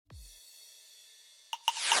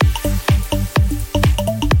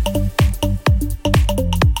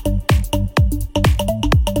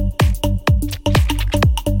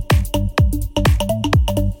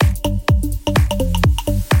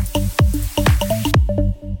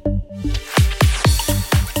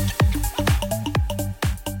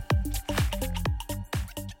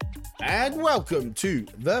welcome to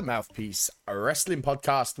the Mouthpiece Wrestling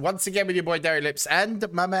Podcast. Once again with your boy Derry Lips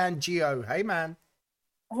and my man Gio. Hey, man.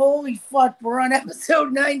 Holy fuck, we're on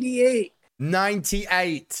episode 98.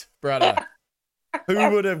 98, brother. Who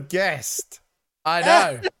would have guessed? I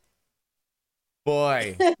know.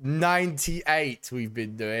 Boy, 98 we've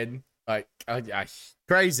been doing. Like,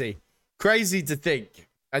 crazy. Crazy to think.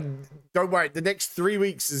 And don't worry, the next 3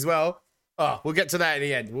 weeks as well. Oh, we'll get to that in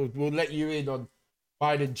the end. We'll let you in on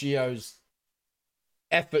mine and Gio's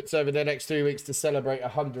efforts over the next 3 weeks to celebrate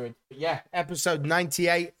 100. But yeah, episode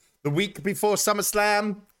 98, the week before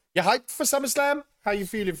SummerSlam. You hyped for SummerSlam? How you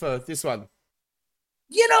feeling for this one?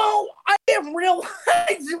 You know, I didn't realize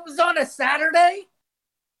it was on a Saturday.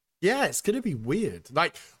 Yeah, it's going to be weird.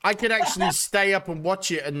 Like, I could actually stay up and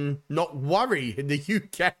watch it and not worry in the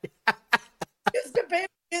UK. Used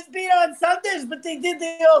to be on Sundays, but they did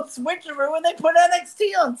the old switcheroo when they put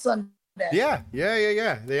NXT on Sunday. Yeah. The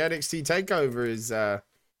NXT takeover is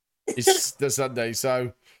the Sunday,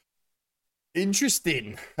 so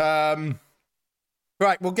interesting. Right,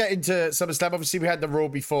 we'll get into SummerSlam. Obviously, we had the Raw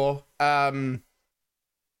before. Raw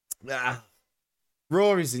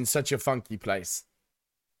is in such a funky place.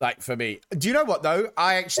 Like, for me. Do you know what, though?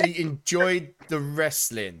 I actually enjoyed the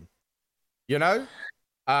wrestling. You know?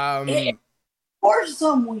 For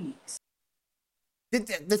some weeks.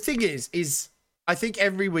 The thing is I think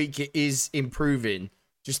every week it is improving,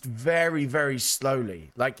 just very, very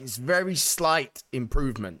slowly. Like, it's very slight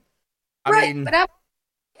improvement. I mean, but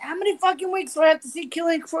how many fucking weeks do I have to see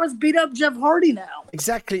Killian Cross beat up Jeff Hardy now?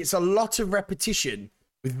 Exactly. It's a lot of repetition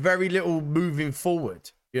with very little moving forward,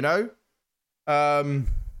 you know?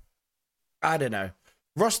 I don't know.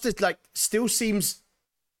 Roster, like, still seems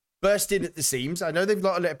bursting at the seams. I know they've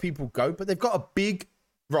got to let people go, but they've got a big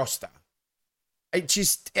roster. It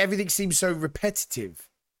just, everything seems so repetitive,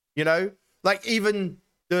 you know? Like, even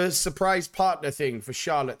the surprise partner thing for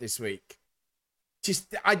Charlotte this week.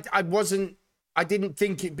 Just, I didn't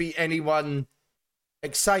think it'd be anyone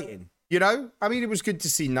exciting, you know? I mean, it was good to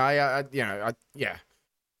see Nia,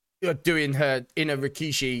 doing her inner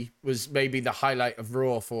Rikishi was maybe the highlight of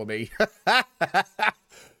Raw for me.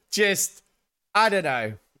 Just, I don't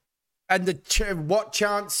know. And the what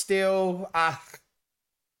chance still?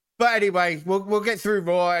 But anyway, we'll get through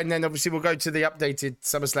Raw, and then obviously we'll go to the updated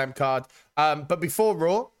SummerSlam card. But before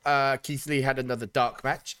Raw, Keith Lee had another dark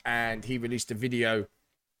match, and he released a video.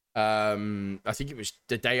 I think it was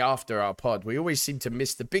the day after our pod. We always seem to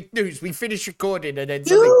miss the big news. We finish recording, and then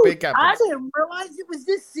something big happens. I didn't realize it was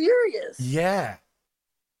this serious. Yeah.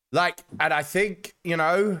 Like, and I think, you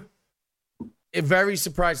know, very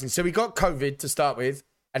surprising. So he got COVID to start with,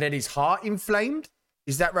 and then his heart inflamed.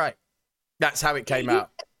 Is that right? That's how it came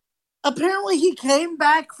out. Apparently, he came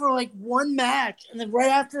back for like one match, and then right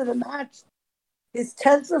after the match, his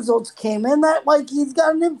test results came in that like he's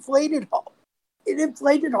got an inflated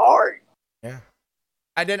heart. Yeah.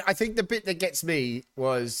 And then I think the bit that gets me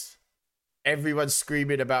was everyone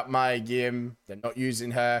screaming about Mia Yim. They're not using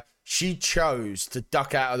her. She chose to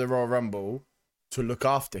duck out of the Royal Rumble to look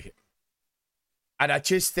after him. And I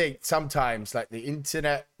just think sometimes, like, the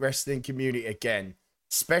internet wrestling community, again,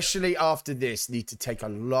 especially after this, need to take a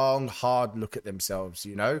long, hard look at themselves,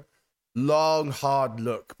 you know? Long, hard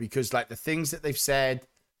look. Because, like, the things that they've said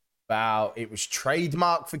about it was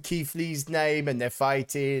trademark for Keith Lee's name and they're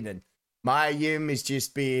fighting, and Mia Yim is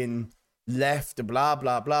just being left, blah,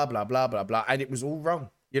 blah, blah, blah, blah, blah, blah. And it was all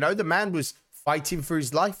wrong. You know, the man was fighting for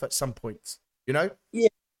his life at some points, you know?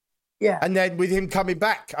 Yeah. And then with him coming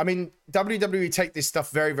back, I mean, WWE take this stuff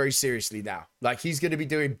very, very seriously now. Like, he's going to be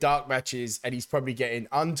doing dark matches and he's probably getting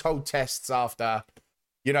untold tests after.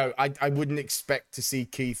 You know, I wouldn't expect to see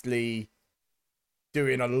Keith Lee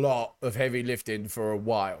doing a lot of heavy lifting for a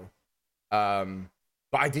while. But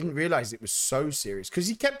I didn't realize it was so serious because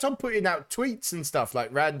he kept on putting out tweets and stuff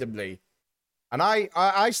like randomly. And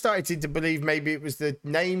I started to believe maybe it was the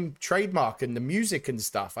name trademark and the music and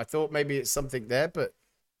stuff. I thought maybe it's something there, but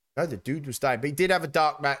no, the dude was dying. But he did have a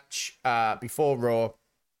dark match before Raw.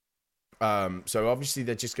 So obviously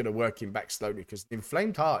they're just going to work him back slowly because the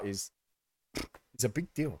inflamed heart is a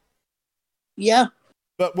big deal. Yeah.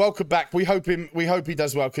 But welcome back. We hope he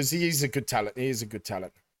does well because he is a good talent. He is a good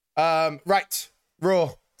talent. Right.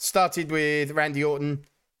 Raw started with Randy Orton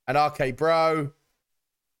and RK Bro.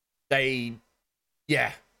 They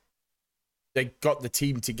got the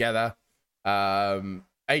team together.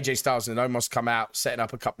 AJ Styles and Omos come out, setting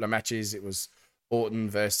up a couple of matches. It was Orton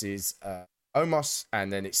versus Omos,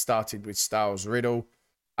 and then it started with Styles Riddle.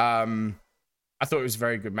 I thought it was a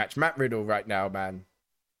very good match. Matt Riddle right now, man,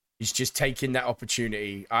 he's just taking that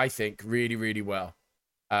opportunity, I think, really, really well.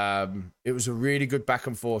 It was a really good back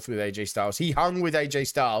and forth with AJ Styles. He hung with AJ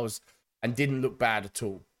Styles and didn't look bad at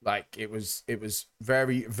all. Like it was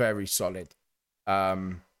very, very solid.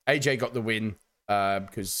 AJ got the win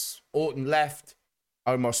because Orton left.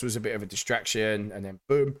 Omos was a bit of a distraction, and then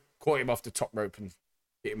boom, caught him off the top rope and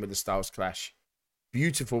hit him with the Styles Clash.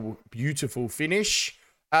 Beautiful, beautiful finish.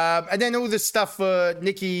 And then all the stuff for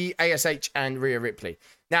Nikki, ASH, and Rhea Ripley.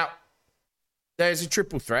 Now, there's a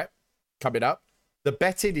triple threat coming up. The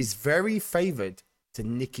betting is very favored to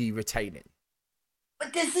Nikki retaining.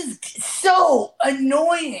 But this is so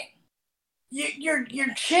annoying. Your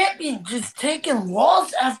champion just taking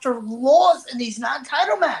loss after loss in these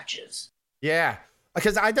non-title matches. Yeah,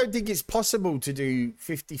 because I don't think it's possible to do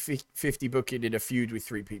 50-50 booking in a feud with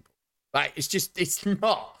 3 people. Like, it's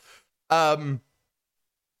not. I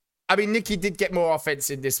mean, Nikki did get more offense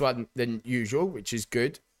in this one than usual, which is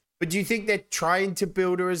good. But do you think they're trying to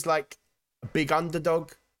build her as, like, a big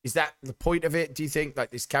underdog? Is that the point of it, do you think? Like,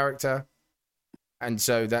 this character? And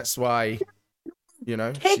so that's why, you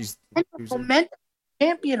know, she's momentum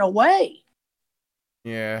champion away.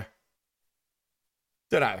 Yeah.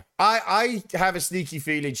 Don't know. I have a sneaky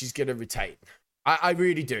feeling she's going to retain. I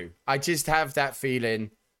really do. I just have that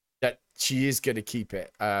feeling that she is going to keep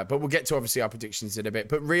it. But we'll get to obviously our predictions in a bit.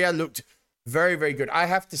 But Rhea looked very, very good. I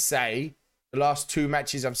have to say, the last 2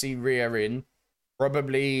 matches I've seen Rhea in,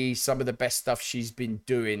 probably some of the best stuff she's been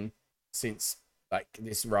doing since like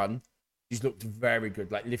this run. She's looked very good,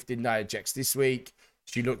 like lifting Nia Jax this week.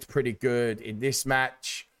 She looked pretty good in this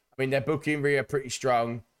match. I mean, they're booking Rhea pretty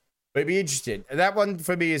strong. But it'd be interesting. And that one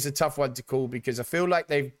for me is a tough one to call because I feel like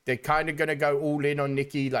they're kind of going to go all in on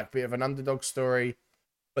Nikki, like a bit of an underdog story.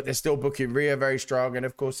 But they're still booking Rhea very strong. And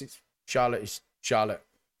of course, it's Charlotte is Charlotte.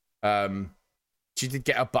 She did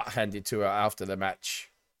get her butt handed to her after the match.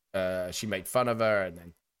 She made fun of her. And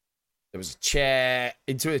then there was a chair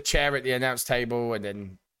at the announce table. And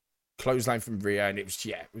then clothesline from Rhea, and it was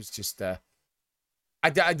just I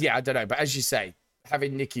don't know, but as you say,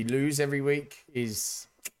 having Nikki lose every week is,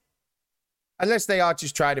 unless they are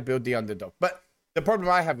just trying to build the underdog. But the problem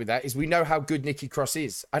I have with that is we know how good Nikki Cross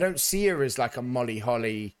is. I don't see her as like a Molly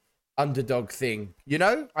Holly underdog thing, you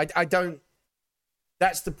know? I don't.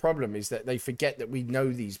 That's the problem, is that they forget that we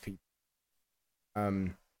know these people.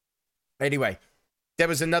 Anyway, there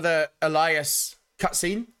was another Elias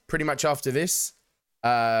cutscene pretty much after this.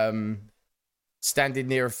 Standing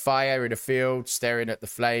near a fire in a field, staring at the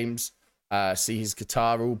flames, see his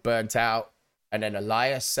guitar all burnt out, and then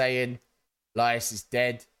Elias saying Elias is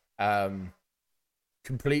dead,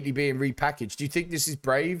 completely being repackaged. Do you think this is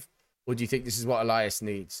brave, or do you think this is what Elias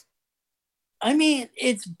needs? I mean,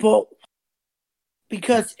 it's both,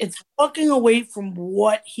 because it's walking away from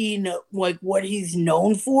what what he's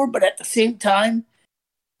known for, but at the same time,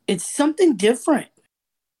 it's something different.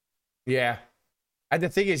 Yeah. And the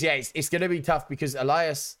thing is, yeah, it's going to be tough because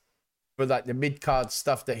Elias, for like the mid-card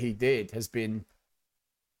stuff that he did, has been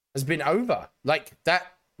over. Like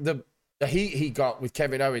that, the heat he got with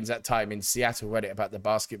Kevin Owens that time in Seattle, read it about the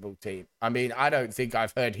basketball team. I mean, I don't think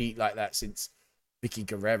I've heard heat like that since Vicky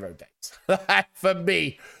Guerrero days. For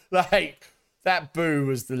me, like that boo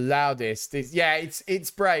was the loudest.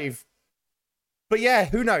 It's brave. But yeah,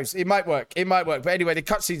 who knows? It might work. But anyway, the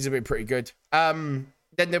cutscenes have been pretty good.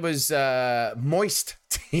 Then there was Moist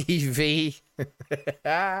TV,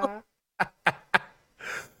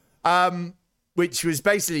 which was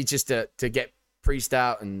basically just to get Priest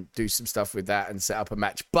out and do some stuff with that and set up a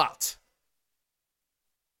match. But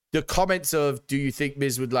the comments of, do you think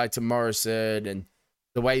Miz would lie to Morrison, and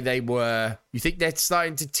the way they were, you think they're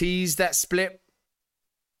starting to tease that split?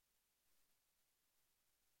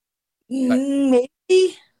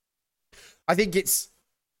 Maybe. I think it's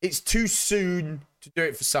too soon to do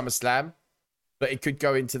it for SummerSlam, but it could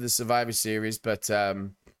go into the Survivor Series. But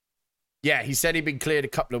yeah, he said he'd been cleared a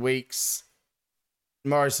couple of weeks.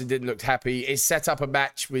 Morrison didn't look happy. It set up a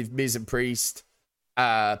match with Miz and Priest.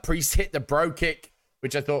 Priest hit the bro kick,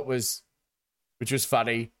 which I thought was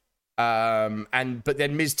funny. But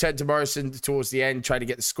then Miz turned to Morrison towards the end, trying to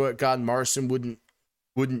get the squirt gun. Morrison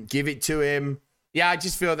wouldn't give it to him. Yeah, I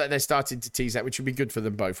just feel that they're starting to tease that, which would be good for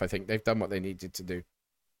them both. I think they've done what they needed to do.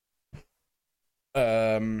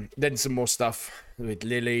 Then some more stuff with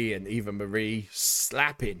Lily and Eva Marie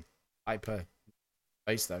slapping Piper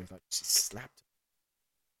face, though, like she slapped.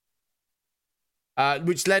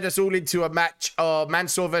 Which led us all into a match of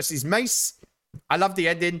Mansoor versus Mace. I love the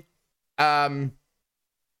ending.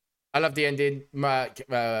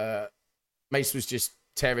 Mace was just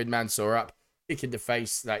tearing Mansoor up, kicking the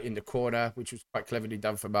face like in the corner, which was quite cleverly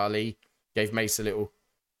done from Ali. Gave Mace a little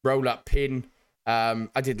roll-up pin.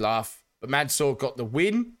 I did laugh. But Mansoor got the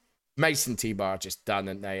win. Mason T-Bar just done,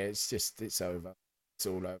 and it's over. It's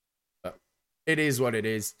all over. But it is what it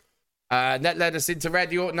is. And that led us into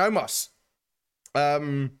Randy Orton Omos.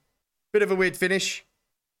 Bit of a weird finish.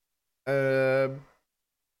 Runs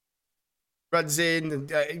in,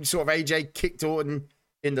 and sort of AJ kicked Orton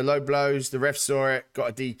in the low blows. The ref saw it, got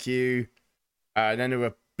a DQ. And then they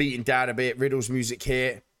were beating down a bit. Riddle's music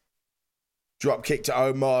hit. Drop kick to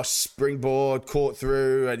Omos, springboard, caught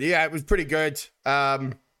through. And yeah, it was pretty good.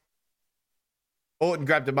 Orton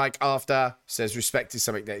grabbed the mic after, says respect is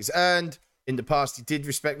something that is earned. In the past, he did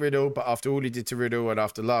respect Riddle, but after all he did to Riddle and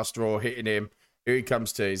after last Raw hitting him, here he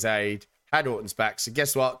comes to his aid. Had Orton's back. So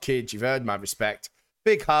guess what, kid? You've earned my respect.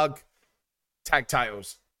 Big hug. Tag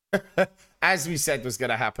titles. As we said was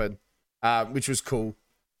going to happen, which was cool.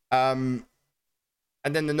 And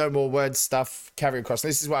then the no more words stuff. Karrion Kross.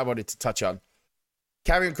 This is what I wanted to touch on.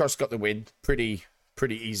 Karrion Kross got the win pretty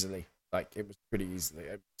easily. Like, it was pretty easily.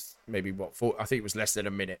 It was maybe I think it was less than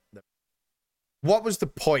a minute. What was the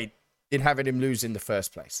point in having him lose in the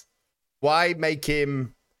first place? Why make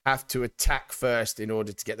him have to attack first in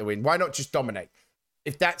order to get the win? Why not just dominate?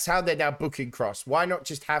 If that's how they're now booking Kross, why not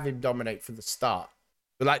just have him dominate for the start,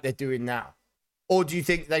 but like they're doing now? Or do you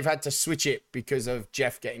think they've had to switch it because of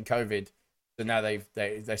Jeff getting COVID? So now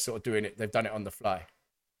they're sort of doing it. They've done it on the fly.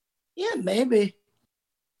 Yeah, maybe.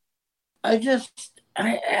 I'm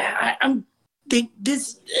think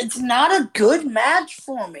this. It's not a good match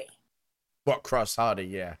for me. What, Kross Hardy?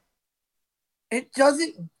 Yeah. It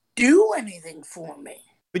doesn't do anything for me.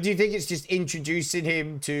 But do you think it's just introducing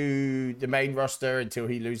him to the main roster until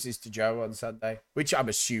he loses to Joe on Sunday? Which I'm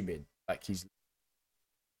assuming, like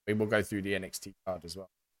we will go through the NXT card as well.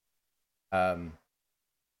 Do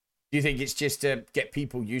you think it's just to get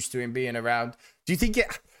people used to him being around? Do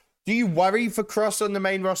you worry for Kross on the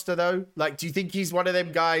main roster though? Like, do you think he's one of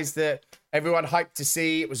them guys that everyone hyped to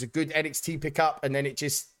see? It was a good NXT pickup and then it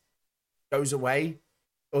just goes away?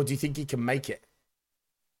 Or do you think he can make it?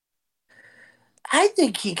 I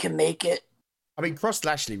think he can make it. I mean, Kross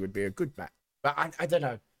Lashley would be a good match, but I don't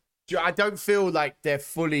know. I don't feel like they're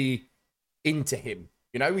fully into him.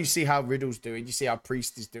 You know, you see how Riddle's doing, you see how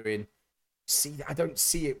Priest is doing. I don't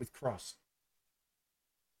see it with Kross.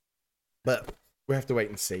 But we have to wait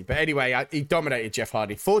and see. But anyway, he dominated Jeff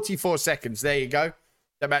Hardy. 44 seconds. There you go.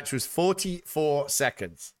 That match was 44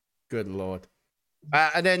 seconds. Good Lord.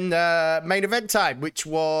 And then main event time, which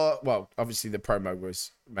was, well, obviously the promo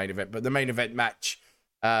was main event, but the main event match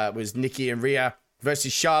was Nikki and Rhea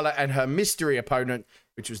versus Charlotte and her mystery opponent,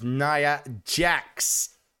 which was Nia Jax.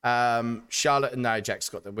 Charlotte and Nia Jax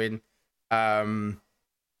got the win.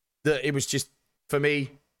 It was just, for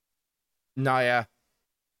me, Nia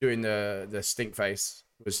doing the stink face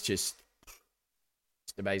was just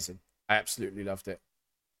amazing. I absolutely loved it.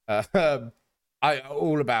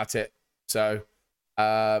 All about it. So,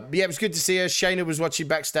 yeah, it was good to see her. Shayna was watching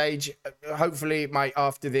backstage. Hopefully, it might,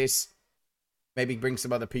 after this, maybe bring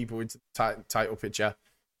some other people into the title picture.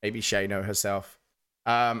 Maybe Shayna herself.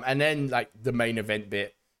 And then, like, the main event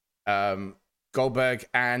bit. Goldberg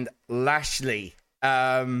and Lashley.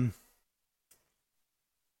 It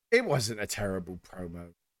wasn't a terrible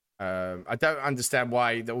promo. I don't understand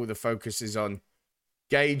why all the focus is on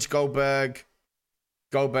Gage Goldberg.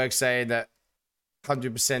 Goldberg saying that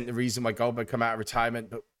 100% the reason why Goldberg come out of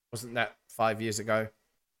retirement, but wasn't that 5 years ago?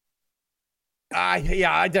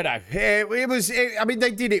 Yeah, I don't know. I mean,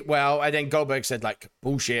 they did it well, and then Goldberg said, like,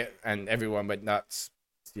 bullshit, and everyone went nuts.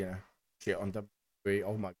 You know, shit on WWE.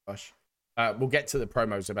 Oh my gosh. We'll get to the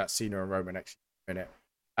promos about Cena and Roman actually in a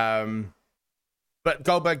minute. But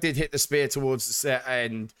Goldberg did hit the spear towards the set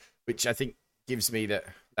end, which I think gives me that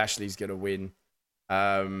Lashley's going to win.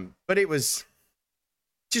 But it was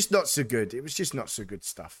just not so good. It was just not so good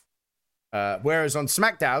stuff. Whereas on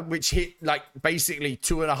SmackDown, which hit like basically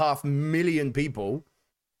 2.5 million people,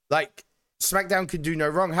 like SmackDown could do no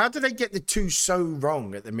wrong. How do they get the two so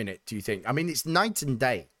wrong at the minute, do you think? I mean, it's night and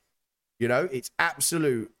day. You know, it's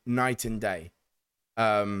absolute night and day.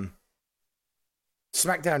 SmackDown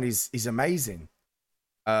is amazing.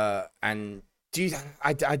 And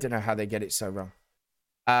I don't know how they get it so wrong.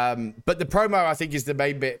 But the promo, I think, is the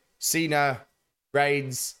main bit. Cena,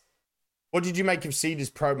 Reigns. What did you make of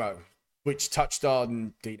Cena's promo? Which touched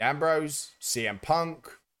on Dean Ambrose, CM Punk.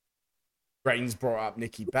 Reigns brought up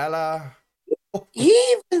Nikki Bella. He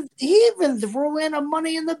even threw in a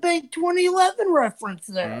Money in the Bank 2011 reference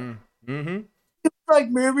there. Mm-hmm. It's like,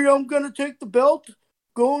 maybe I'm going to take the belt,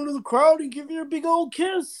 go into the crowd, and give you a big old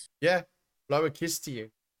kiss. Yeah, blow a kiss to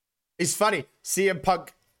you. It's funny. CM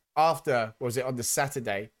Punk, after, was it on the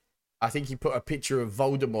Saturday? I think he put a picture of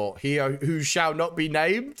Voldemort, he who shall not be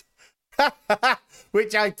named.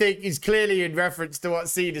 Which I think is clearly in reference to what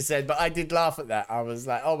Cena said, but I did laugh at that. I was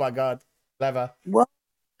like, oh my God, clever. Well,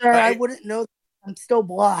 sir, I wouldn't know. I'm still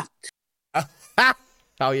blocked.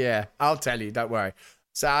 Oh, yeah. I'll tell you. Don't worry.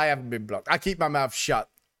 So I haven't been blocked. I keep my mouth shut.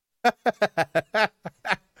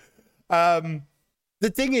 The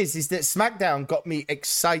thing is that SmackDown got me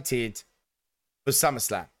excited for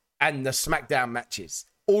SummerSlam and the SmackDown matches.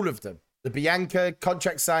 All of them. The Bianca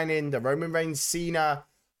contract signing, the Roman Reigns, Cena.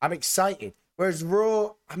 I'm excited. Whereas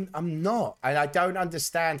Raw, I'm not. And I don't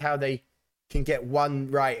understand how they can get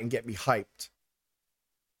one right and get me hyped.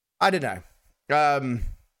 I don't know.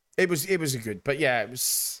 It was a good, but yeah, it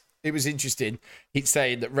was interesting. He's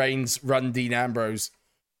saying that Reigns run Dean Ambrose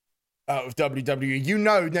out of WWE. You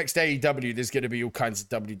know, next AEW, there's going to be all kinds of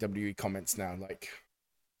WWE comments now. Like,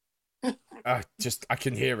 I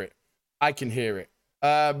can hear it. I can hear it.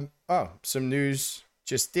 Some news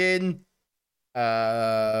just in.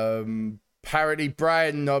 Apparently,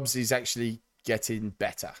 Brian Knobbs is actually getting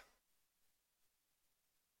better.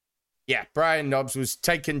 Yeah, Brian Knobbs was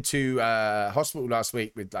taken to hospital last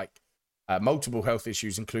week with multiple health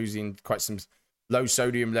issues, including quite some low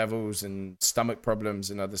sodium levels and stomach problems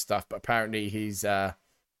and other stuff. But apparently he's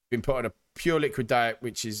been put on a pure liquid diet,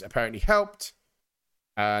 which has apparently helped.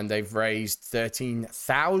 And they've raised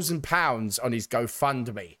 £13,000 on his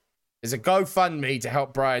GoFundMe. There's a GoFundMe to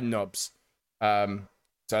help Brian Knobbs. So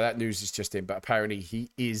that news is just in. But apparently he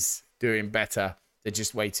is doing better. They're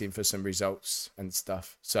just waiting for some results and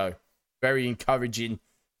stuff. So very encouraging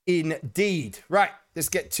indeed. Right, let's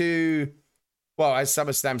get to, as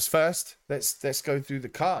SummerSlam's first, let's go through the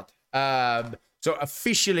card. So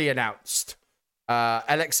officially announced,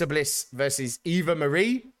 Alexa Bliss versus Eva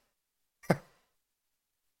Marie.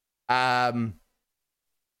 I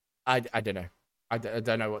don't know. I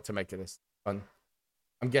don't know what to make of this one.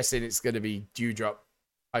 I'm guessing it's going to be Dewdrop,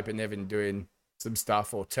 Piper Niven doing some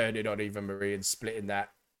stuff, or turning on Eva Marie and splitting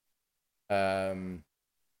that. But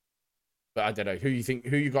I don't know. Who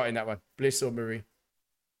you got in that one? Bliss or Marie?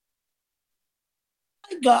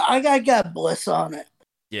 I got Bliss on it.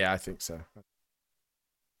 Yeah, I think so.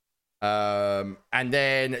 And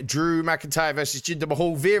then Drew McIntyre versus Jinder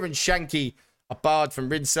Mahal. Veer and Shanky are barred from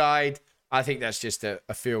ringside. I think that's just a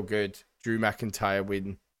feel-good Drew McIntyre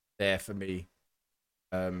win there for me.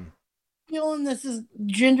 Feeling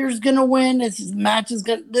Jinder's gonna win.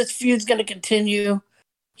 This feud's gonna continue.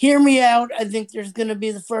 Hear me out. I think there's gonna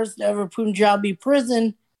be the first ever Punjabi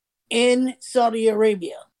prison in Saudi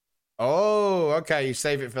Arabia. Oh, okay. You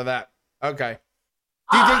save it for that. Okay.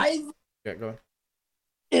 Do you think... Yeah, go on.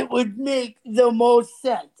 It would make the most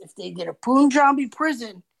sense if they did a Punjabi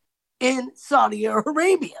prison in Saudi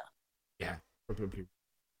Arabia. Yeah, probably.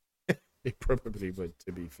 It probably would,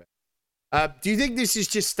 to be fair. Do you think this is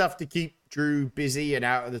just stuff to keep Drew busy and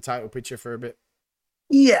out of the title picture for a bit?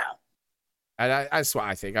 Yeah. And that's what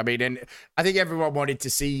I think. I mean, and I think everyone wanted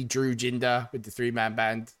to see Drew Jinder with the 3-man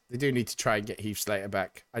band. They do need to try and get Heath Slater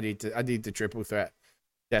back. I need the triple threat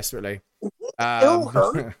desperately.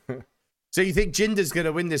 So you think Jinder's going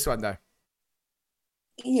to win this one, though?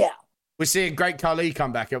 Yeah. We're seeing Great Khali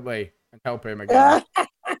come back, aren't we? And help him again.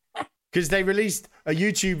 Because they released a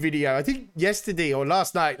YouTube video, I think yesterday or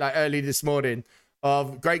last night, like early this morning,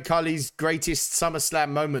 of Great Khali's greatest SummerSlam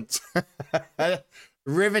moments.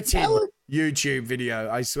 Riveting YouTube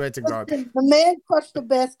video, I swear to God. The man crushed the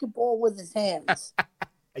basketball with his hands.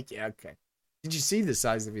 Yeah, okay. Did you see the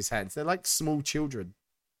size of his hands? They're like small children.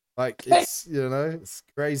 Like, it's, it's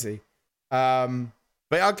crazy. But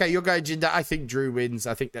okay, you're going Jinder. I think Drew wins.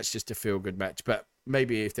 I think that's just a feel-good match, but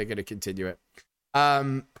maybe if they're going to continue it.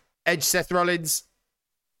 Edge, Seth Rollins,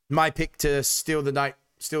 my pick to steal the night,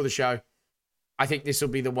 steal the show. I think this will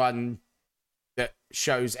be the one that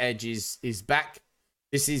shows Edge is back.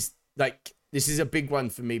 This is a big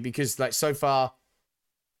one for me because so far,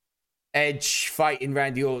 Edge fighting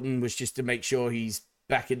Randy Orton was just to make sure he's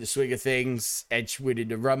back in the swing of things. Edge winning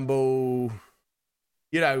the Rumble,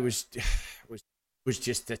 was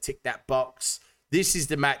just to tick that box. This is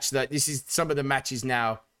the match this is some of the matches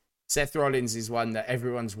now. Seth Rollins is one that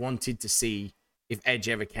everyone's wanted to see if Edge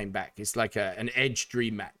ever came back. It's like an Edge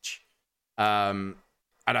dream match. And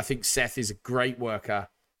I think Seth is a great worker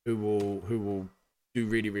who will do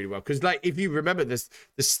really, really well. Because if you remember this,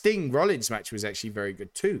 the Sting Rollins match was actually very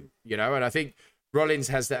good too, and I think Rollins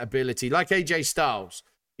has that ability, like AJ Styles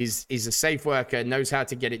is a safe worker, knows how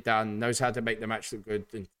to get it done, knows how to make the match look good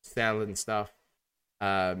and sell and stuff.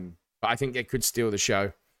 But I think it could steal the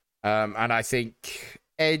show. And I think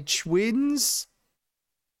Edge wins.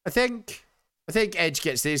 I think Edge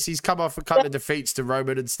gets this. He's come off a couple of defeats to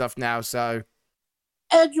Roman and stuff now, so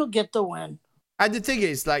Edge will get the win. And the thing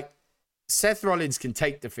is, Seth Rollins can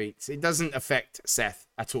take defeats. It doesn't affect Seth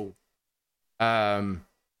at all.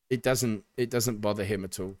 It doesn't bother him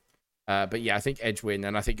at all. But yeah, I think Edge win,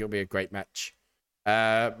 and I think it'll be a great match.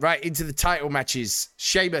 Right into the title matches.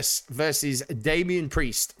 Sheamus versus Damian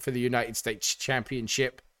Priest for the United States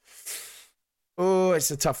Championship. Oh,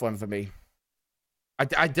 it's a tough one for me.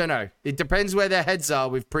 I don't know. It depends where their heads are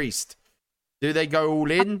with Priest. Do they go all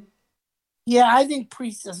in? Yeah, I think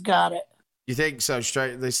Priest has got it. You think so,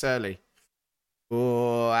 straight this early?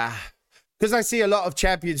 Oh, because I see a lot of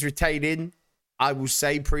champions retaining. I will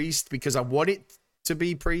say Priest because I want it to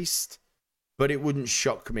be Priest, but it wouldn't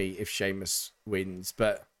shock me if Sheamus wins.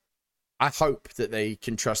 But I hope that they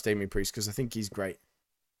can trust Damian Priest because I think he's great.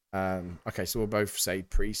 Okay, so we'll both say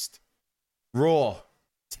Priest. Raw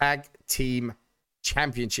Tag Team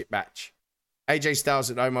Championship match. AJ Styles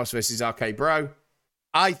and Omos versus RK Bro.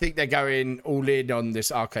 I think they're going all in on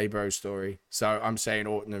this RK Bro story. So I'm saying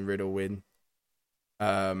Orton and Riddle win.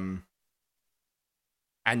 And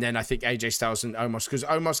then I think AJ Styles and Omos, because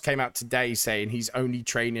Omos came out today saying he's only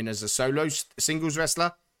training as a solo singles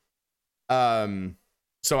wrestler.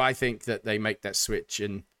 So I think that they make that switch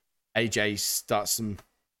and AJ starts some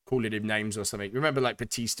calling him names or something. Remember like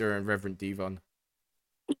Batista and Reverend Devon.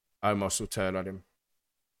 Omos will turn on him.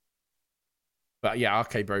 But yeah,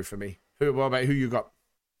 RK Bro for me. What about who you got?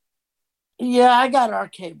 Yeah, I got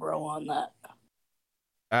RK Bro on that.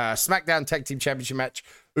 SmackDown Tag Team Championship match.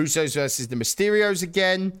 Usos versus the Mysterios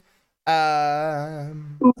again.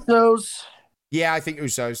 Usos. Yeah, I think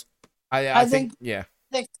Usos. I think yeah.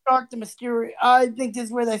 They start the Mysterio. I think this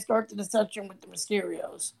is where they start the discussion with the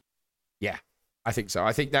Mysterios. Yeah, I think so.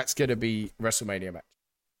 I think that's going to be WrestleMania match.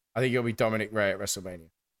 I think it'll be Dominic Ray at WrestleMania.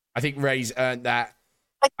 I think Ray's earned that.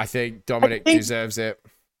 I think Dominic deserves it.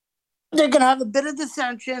 They're going to have a bit of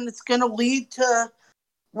dissension. It's going to lead to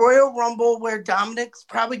Royal Rumble where Dominic's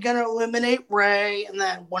probably going to eliminate Ray, and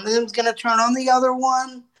then one of them's going to turn on the other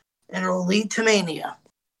one, and it'll lead to Mania.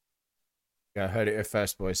 Yeah, I heard it at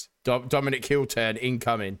first, boys. Dominic heel turn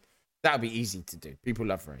incoming. That'll be easy to do. People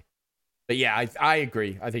love Ray. But yeah, I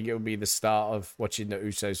agree. I think it will be the start of watching the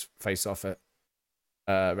Usos face off at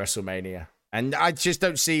WrestleMania. And I just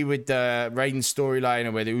don't see with the Reigns storyline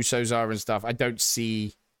and where the Usos are and stuff, I don't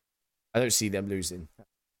see them losing.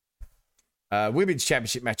 Women's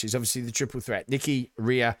championship matches, obviously the triple threat. Nikki,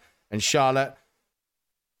 Rhea, and Charlotte.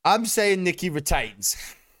 I'm saying Nikki retains.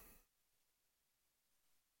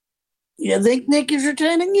 You think Nikki's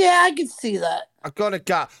retaining? Yeah, I can see that. I got a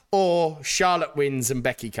gut. Or Charlotte wins and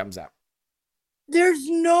Becky comes out. There's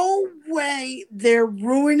no way they're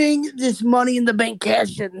ruining this Money in the Bank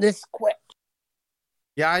cash in this quick.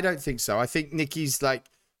 Yeah, I don't think so. I think Nikki's like,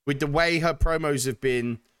 with the way her promos have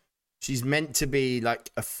been, she's meant to be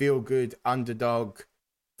like a feel-good underdog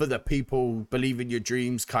for the people, believe in your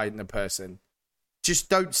dreams kind of person. Just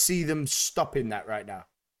don't see them stopping that right now.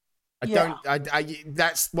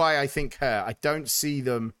 That's why I think her. I don't see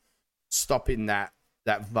them stopping that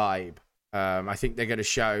vibe. I think they're going to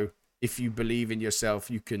show if you believe in yourself,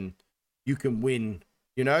 you can win,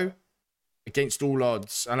 against all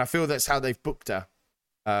odds. And I feel that's how they've booked her.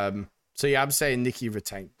 So yeah, I'm saying Nikki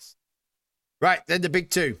retains. Right, then the big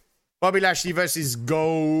two. Bobby Lashley versus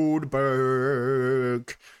Goldberg.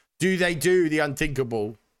 Do they do the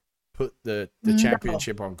unthinkable? Put the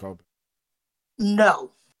championship on Goldberg? No.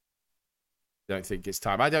 Don't think it's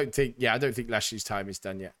time. I don't think Lashley's time is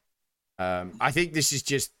done yet. I think this is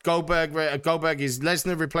just Goldberg. Goldberg is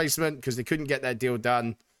Lesnar replacement because they couldn't get that deal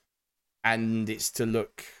done, and it's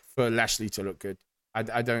for Lashley to look good.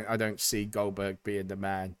 I don't see Goldberg being the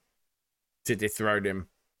man to dethrone him.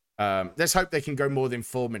 Let's hope they can go more than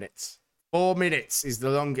 4 minutes. 4 minutes is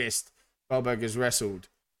the longest Goldberg has wrestled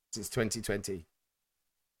since 2020.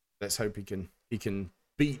 Let's hope he can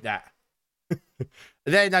beat that.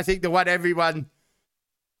 Then I think the one everyone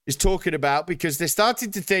is talking about, because they're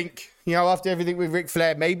starting to think, after everything with Ric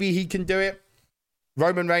Flair, maybe he can do it.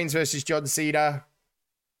 Roman Reigns versus John Cena.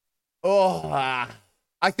 I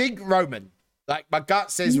think Roman. Like, my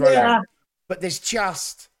gut says Roman. But there's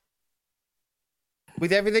just,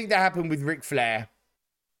 with everything that happened with Ric Flair,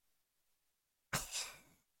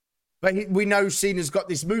 but we know Cena's got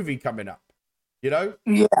this movie coming up,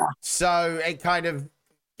 Yeah. So it kind of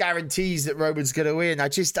guarantees that Roman's going to win. I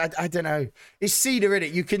don't know. It's Cena,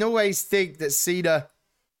 innit? You can always think that Cena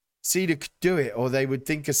could do it, or they would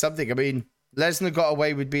think of something. I mean, Lesnar got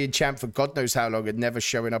away with being champ for God knows how long and never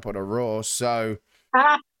showing up on a Raw. So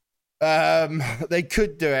they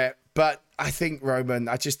could do it, but I think Roman,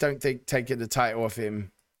 I just don't think taking the title off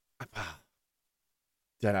him,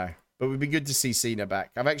 don't know. But it would be good to see Cena back.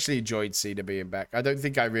 I've actually enjoyed Cena being back. I don't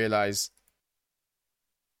think I realized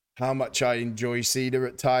how much I enjoy Cena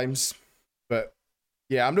at times. But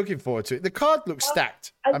yeah, I'm looking forward to it. The card looks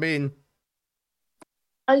stacked. I mean,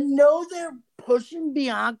 I know they're pushing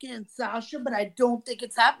Bianca and Sasha, but I don't think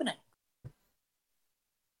it's happening.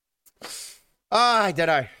 I don't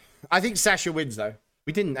know. I think Sasha wins, though.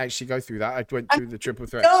 We didn't actually go through that. I went through the triple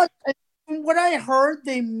threat. No, from what I heard,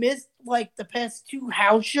 they missed like the past 2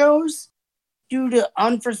 house shows due to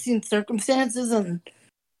unforeseen circumstances, and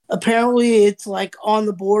apparently it's like on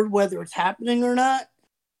the board whether it's happening or not.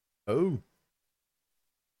 Oh,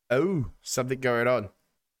 something going on.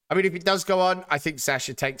 I mean, if it does go on, I think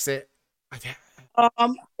Sasha takes it.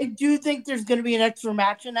 I do think there's going to be an extra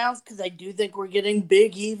match announced because I do think we're getting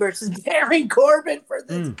Big E versus Baron Corbin for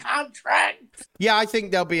this contract. Yeah, I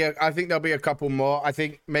think there'll be a couple more. I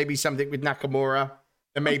think maybe something with Nakamura,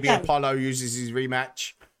 and maybe Apollo uses his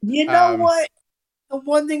rematch. You know what? The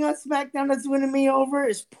one thing on SmackDown that's winning me over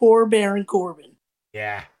is poor Baron Corbin.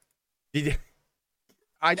 Yeah, he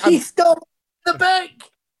stole the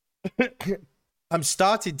bank. I'm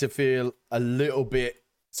starting to feel a little bit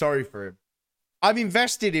sorry for him. I'm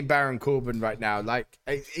invested in Baron Corbin right now. Like,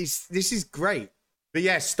 this is great. But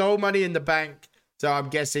yeah, stole Money in the Bank. So I'm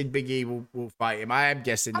guessing Big E will fight him. I am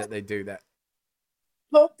guessing that they do that.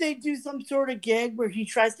 Hope they do some sort of gag where he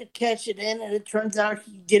tries to cash it in, and it turns out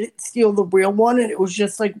he didn't steal the real one, and it was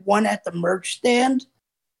just like one at the merch stand.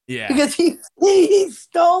 Yeah, because he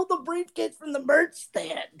stole the briefcase from the merch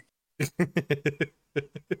stand.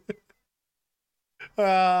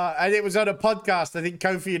 And it was on a podcast. I think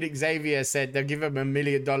Kofi and Xavier said they'll give him $1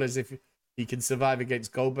 million if he can survive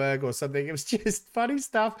against Goldberg or something. It was just funny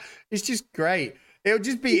stuff. It's just great. It'll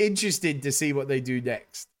just be interesting to see what they do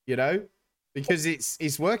next, you know, because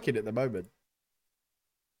it's working at the moment.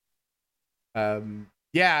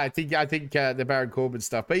 Yeah, I think the Baron Corbin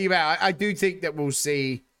stuff, but yeah, I do think that we'll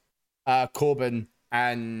see Corbin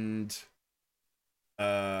and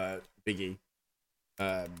Big E.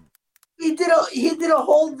 He did a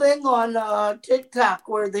whole thing on TikTok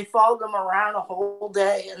where they followed him around a whole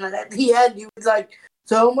day, and then at the end he was like,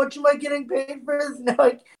 "So how much am I getting paid for this?" And they're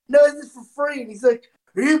like, "No, this is for free." And he's like,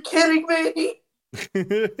 "Are you kidding me?"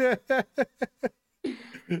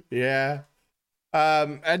 Yeah.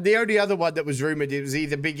 And the only other one that was rumored, it was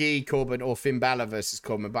either Big E, Corbin, or Finn Balor versus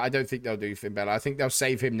Corbin, but I don't think they'll do Finn Balor. I think they'll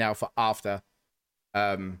save him now for after.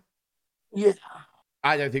 Yeah.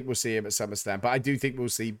 I don't think we'll see him at SummerSlam, but I do think we'll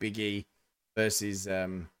see Big E versus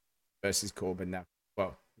Corbin now.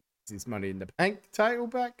 Well, his Money in the Bank title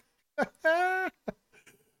back.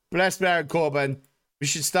 Bless Baron Corbin. We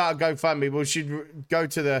should start a GoFundMe. We should go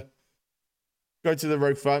to the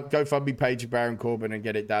GoFundMe page of Baron Corbin and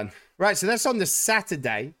get it done. Right, so that's on the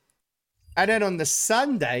Saturday. And then on the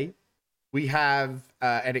Sunday, we have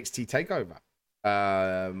NXT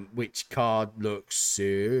TakeOver, which card looks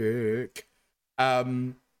sick.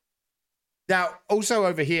 Now, also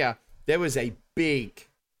over here, there was a big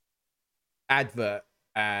advert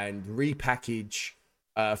and repackage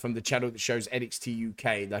from the channel that shows NXT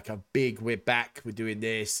UK, like a big, we're back, we're doing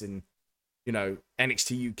this, and, you know,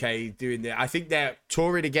 NXT UK doing that. I think they're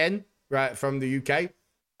touring again, right, from the UK,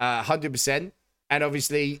 100%. And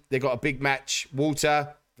obviously, they got a big match,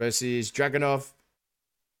 Walter versus Dragunov.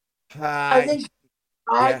 I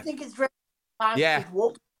think it's Dragunov. Yeah.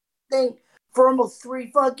 Walter thing for almost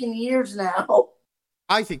 3 fucking years now.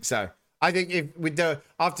 I think so. I think if with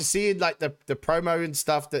after seeing like the promo and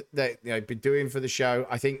stuff that they been doing for the show,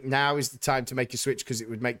 I think now is the time to make a switch because it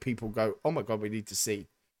would make people go, "Oh my god, we need to see."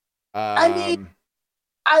 I mean,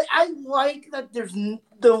 I like that there's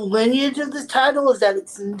the lineage of this title is that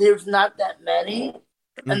there's not that many,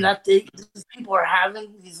 and that people are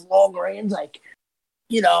having these long reigns. Like,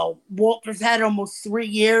 you know, Walter's had almost 3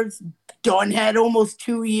 years, Dunn had almost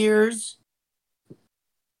 2 years.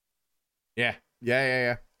 Yeah.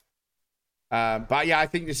 But yeah, I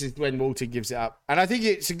think this is when Walter gives it up. And I think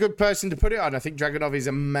it's a good person to put it on. I think Dragunov is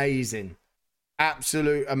amazing.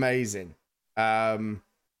 Absolute amazing. And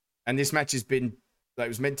this match has been, like, it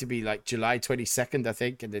was meant to be like July 22nd, I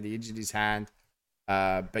think, and then he injured his hand.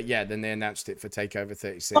 But yeah, then they announced it for TakeOver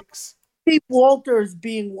 36. Steve Walter is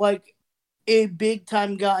being like a big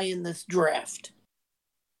time guy in this draft.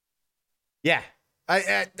 Yeah.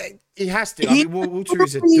 He has to. I mean, Walter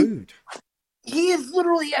is a dude. He is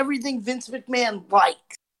literally everything Vince McMahon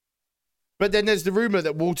likes. But then there's the rumor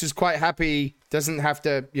that Walter's quite happy, doesn't have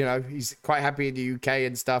to, you know, he's quite happy in the UK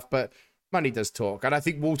and stuff, but money does talk. And I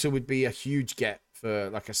think Walter would be a huge get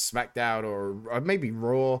for like a SmackDown or maybe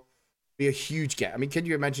Raw. Be a huge get. I mean, can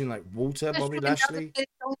you imagine like Walter, Bobby Lashley? They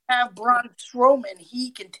don't have Braun Strowman.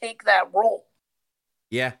 He can take that role.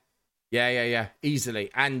 Yeah.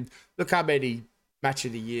 Easily. And look how many match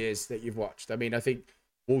of the years that you've watched. I mean, I think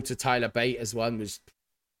Walter Tyler Bate as one was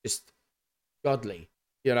just godly,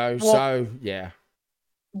 you know. Well, so yeah.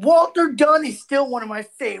 Walter Dunn is still one of my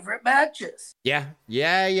favorite matches. Yeah.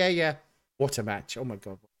 What a match! Oh my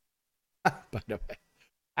god. By the way,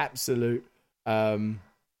 absolute.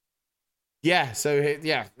 Yeah. So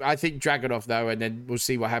yeah, I think Dragunov though, and then we'll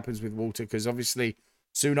see what happens with Walter because obviously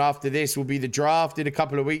soon after this will be the draft in a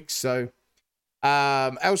couple of weeks. So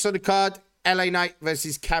else on the card. LA Knight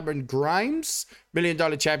versus Cameron Grimes, $1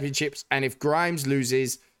 Million Championships. And if Grimes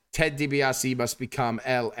loses, Ted DiBiase must become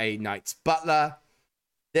LA Knight's butler.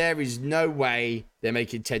 There is no way they're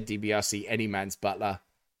making Ted DiBiase any man's butler.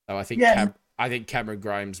 So I think I think Cameron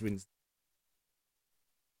Grimes wins.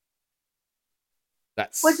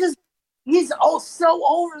 He's so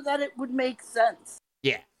over that it would make sense.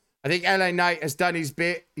 Yeah. I think LA Knight has done his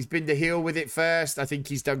bit. He's been the heel with it first. I think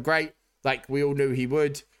he's done great. Like we all knew he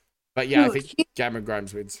would. But yeah, I think Cameron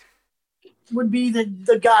Grimes wins. Would be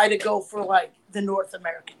the guy to go for like the North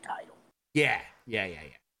American title. Yeah.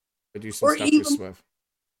 We'll do some stuff with Swerve.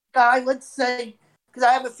 Guy, let's say, because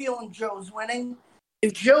I have a feeling Joe's winning.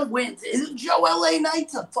 If Joe wins, isn't Joe LA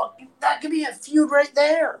Knight's that could be a feud right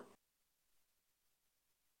there.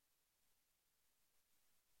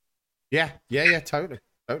 Yeah, totally.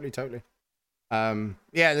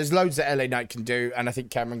 There's loads that LA Knight can do, and I think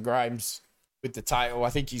Cameron Grimes with the title,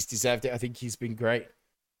 I think he's deserved it. I think he's been great.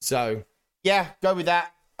 So yeah, go with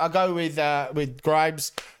that. I'll go with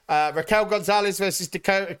Grimes. Raquel Gonzalez versus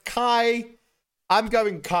Dakota Kai. I'm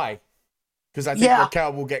going Kai because I think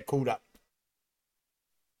Raquel will get called up.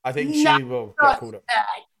 I think she will get called up.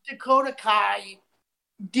 Dakota Kai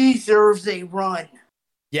deserves a run.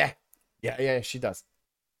 Yeah, she does.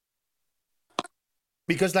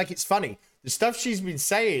 Because, like, it's funny. The stuff she's been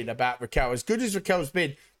saying about Raquel, as good as Raquel's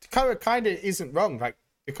been, Dakota kind of isn't wrong. Like,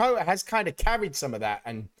 Dakota has kind of carried some of that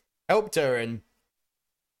and helped her. And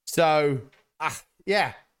so,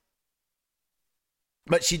 yeah.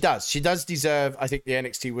 But she does. She does deserve, I think, the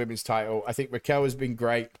NXT Women's title. I think Raquel has been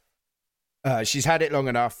great. She's had it long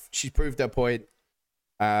enough. She's proved her point.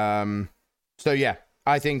 So, yeah.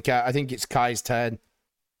 I think it's Kai's turn.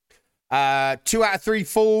 2 out of 3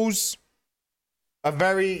 falls. A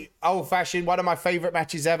very old-fashioned, one of my favorite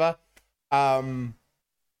matches ever. The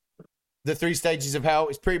 3 Stages of Hell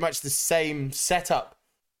is pretty much the same setup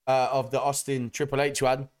of the Austin Triple H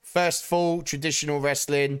one. First fall, traditional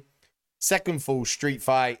wrestling. Second fall, street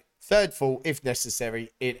fight. Third fall, if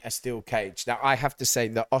necessary, in a steel cage. Now, I have to say,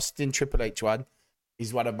 the Austin Triple H one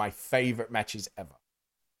is one of my favorite matches ever.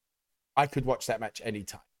 I could watch that match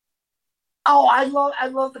anytime. Oh, I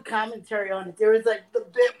love the commentary on it. There was like the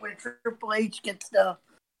bit where Triple H gets the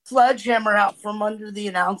sledgehammer out from under the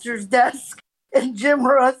announcer's desk, and Jerry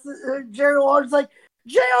Lawler's like,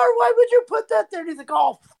 JR, why would you put that there? And he's like,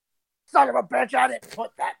 oh, son of a bitch, I didn't put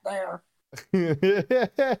that there.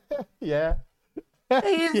 Yeah.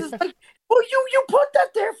 He's just like, well, you put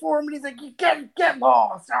that there for him, and he's like, you get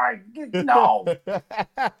lost. All right, no.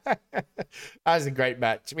 That was a great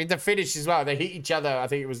match. I mean, the finish as well. They hit each other. I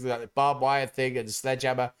think it was like the barbed wire thing and the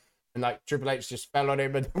sledgehammer, and like Triple H just fell on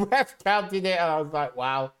him, and the ref counted it. And I was like,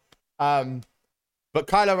 wow. But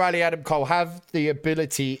Kyle O'Reilly, Adam Cole have the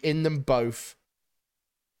ability in them both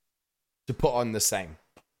to put on the same.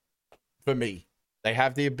 For me, they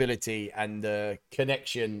have the ability and the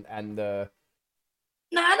connection and the.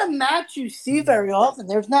 Not a match you see very often.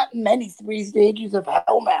 There's not many 3 Stages of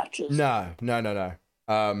Hell matches. No.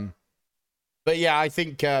 But yeah, I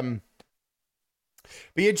think be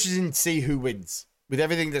interesting to see who wins. With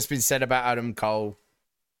everything that's been said about Adam Cole,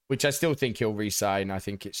 which I still think he'll re-sign. I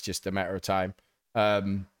think it's just a matter of time.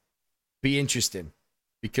 Be interesting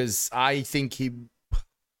because I think he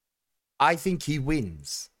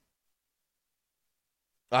wins.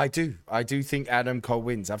 I do think Adam Cole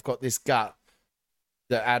wins. I've got this gut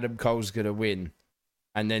that Adam Cole's going to win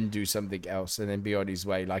and then do something else and then be on his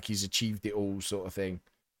way. Like he's achieved it all sort of thing.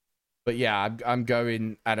 But yeah, I'm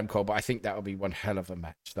going Adam Cole, but I think that'll be one hell of a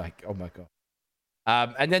match. Like, oh my God.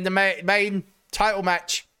 And then the main title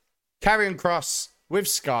match, Karrion Kross with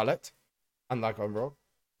Scarlett, unlike on Raw,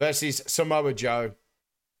 versus Samoa Joe.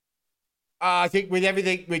 I think with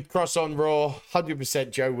everything with Kross on Raw,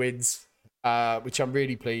 100% Joe wins, which I'm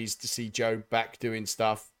really pleased to see Joe back doing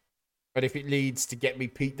stuff. But if it leads to get me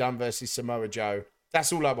Pete Dunne versus Samoa Joe,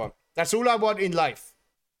 that's all I want. That's all I want in life.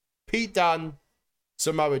 Pete Dunne,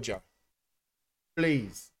 Samoa Joe.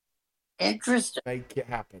 Please. Interesting. Make it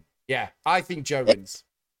happen. Yeah, I think Joe wins.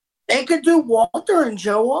 They could do Walter and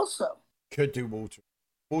Joe also. Could do Walter.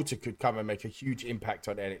 Walter could come and make a huge impact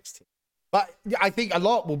on NXT. But I think a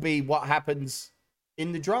lot will be what happens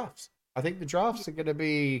in the drafts. I think the drafts are going to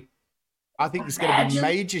be. I think it's going to be Imagine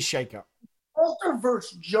major shakeup. Walter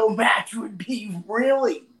versus Joe match would be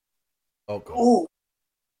really. Oh god. Oh,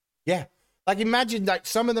 Yeah. Like imagine like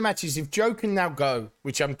some of the matches. If Joe can now go,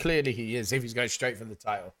 which I'm clearly he is, if he's going straight for the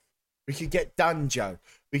title, we could get Dunn Joe.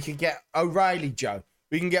 We could get O'Reilly Joe.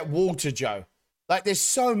 We can get Walter Joe. Like there's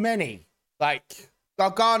so many. Like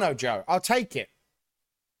Gargano Joe. I'll take it.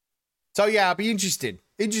 So yeah, I'll be interested.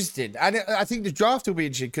 And I think the draft will be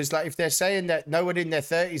interesting because like if they're saying that no one in their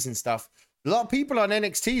 30s and stuff, a lot of people on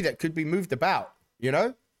NXT that could be moved about, you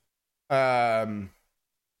know?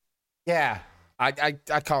 Yeah, I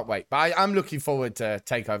can't wait. But I'm looking forward to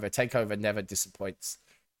TakeOver. TakeOver never disappoints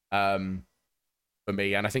for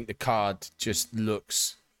me. And I think the card just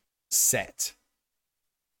looks set.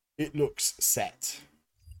 It looks set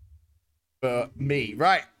for me.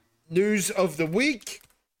 Right. News of the week.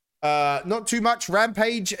 Not too much.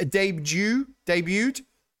 Rampage debuted.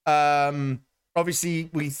 Obviously,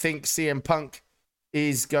 we think CM Punk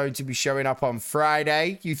is going to be showing up on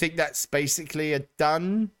Friday. You think that's basically a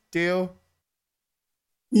done deal?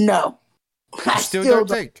 no. I Still don't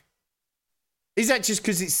think. Is that just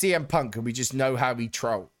because it's CM Punk and we just know how he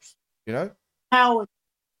trolls? You know? How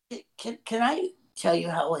can I tell you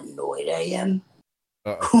how annoyed I am?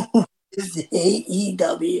 Uh-oh. Is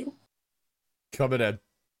AEW. Coming in.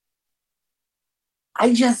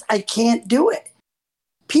 I can't do it.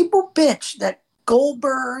 People bitch that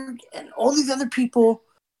Goldberg and all these other people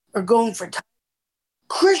are going for time.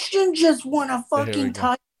 Christian just won a fucking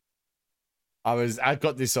title. I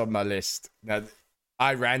got this on my list. Now,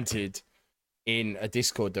 I ranted in a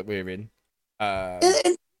Discord that we're in. I'm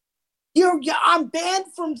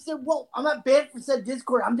banned from said. Well, I'm not banned from said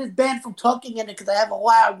Discord. I'm just banned from talking in it because I have a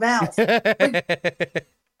loud mouth.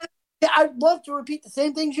 I'd love to repeat the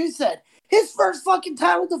same things you said. His first fucking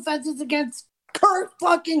title defense is against Kurt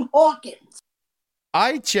fucking Hawkins.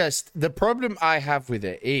 The problem I have with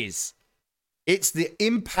it is it's the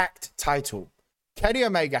Impact title. Kenny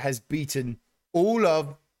Omega has beaten all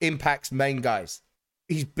of Impact's main guys.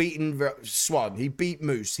 He's beaten Swan. He beat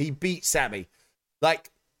Moose. He beat Sammy.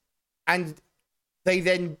 And they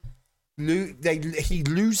then he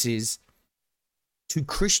loses to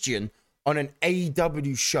Christian on an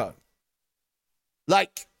AEW show.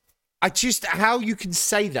 How you can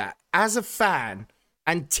say that as a fan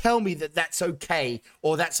and tell me that that's okay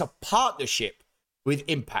or that's a partnership with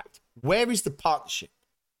Impact. Where is the partnership?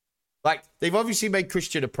 They've obviously made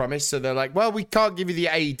Christian a promise, so they're like, well, we can't give you the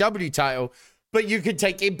AEW title, but you can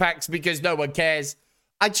take Impact because no one cares.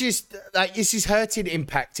 This is hurting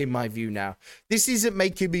Impact in my view now. This isn't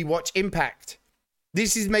making me watch Impact.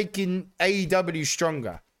 This is making AEW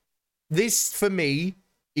stronger. This, for me,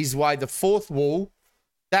 is why the fourth wall,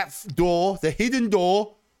 that door, the hidden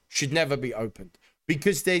door, should never be opened.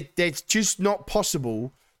 Because there's just not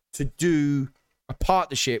possible to do a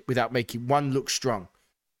partnership without making one look strong.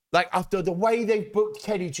 After the way they've booked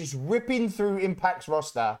Kenny just ripping through Impact's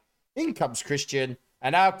roster, in comes Christian,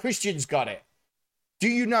 and now Christian's got it. Do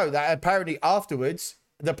you know that apparently afterwards,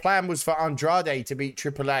 the plan was for Andrade to beat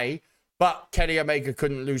AAA, but Kenny Omega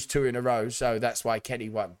couldn't lose 2 in a row, so that's why Kenny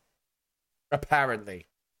won. Apparently.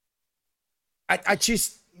 I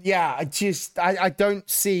don't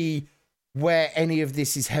see where any of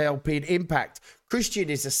this is helping Impact. Christian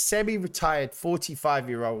is a semi-retired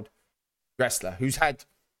 45-year-old wrestler who's had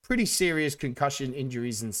pretty serious concussion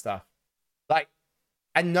injuries and stuff.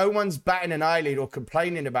 And no one's batting an eyelid or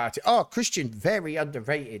complaining about it. Oh, Christian, very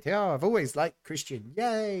underrated. Oh, I've always liked Christian.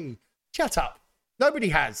 Yay. Shut up. Nobody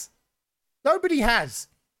has.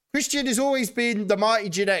 Christian has always been the Marty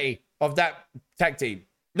Jannetty of that tag team.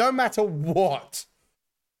 No matter what.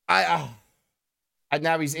 And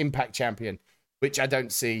now he's Impact champion, which I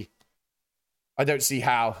don't see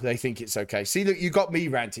how they think it's okay. See, look, you got me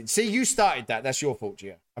ranting. See, you started that. That's your fault,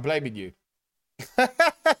 Gio. I'm blaming you.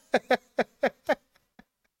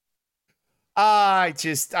 I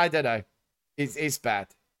don't know. It's bad.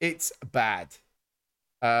 It's bad.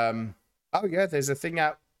 Oh yeah, there's a thing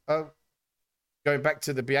out. Oh, going back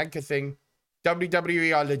to the Bianca thing.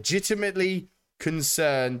 WWE are legitimately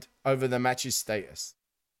concerned over the match's status.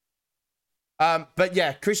 But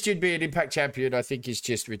yeah, Christian being Impact champion, I think is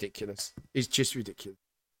just ridiculous. It's just ridiculous.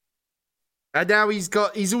 And now he's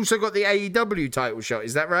also got the AEW title shot.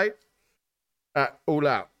 Is that right? All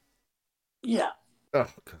Out. Yeah. Oh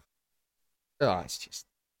God. Oh, it's just,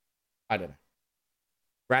 I don't know.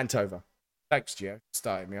 Rant over. Thanks, Gio.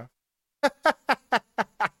 Starting me off.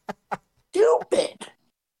 Stupid.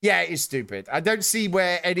 Yeah, it is stupid. I don't see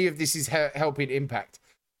where any of this is helping Impact.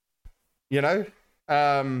 You know?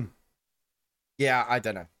 Yeah, I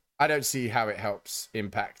don't know. I don't see how it helps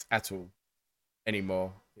Impact at all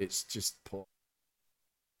anymore. It's just poor.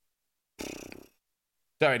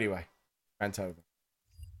 So anyway, rant over.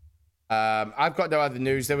 I've got no other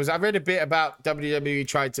news. I read a bit about WWE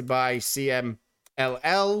tried to buy CMLL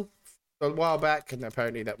a while back, and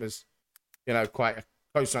apparently that was, quite a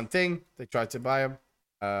close run thing. They tried to buy him.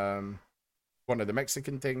 One of the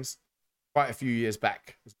Mexican things, quite a few years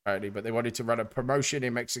back, apparently, but they wanted to run a promotion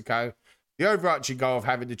in Mexico. The overarching goal of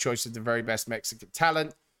having the choice of the very best Mexican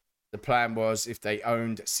talent. The plan was if they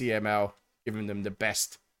owned CML, giving them the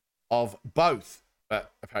best of both.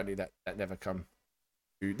 But apparently that never come.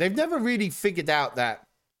 They've never really figured out that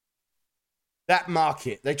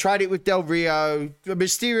market. They tried it with Del Rio.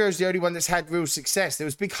 Mysterio's the only one that's had real success. There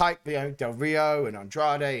was big hype, Del Rio and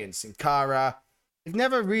Andrade and Sin Cara. They've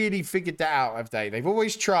never really figured that out, have they? They've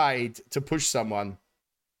always tried to push someone.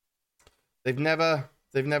 They've never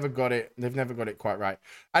got it. They've never got it quite right.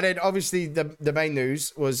 And then obviously the main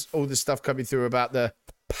news was all the stuff coming through about the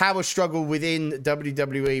power struggle within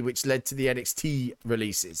WWE, which led to the NXT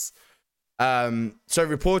releases. So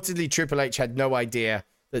reportedly, Triple H had no idea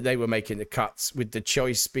that they were making the cuts, with the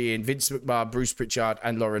choice being Vince McMahon, Bruce Pritchard,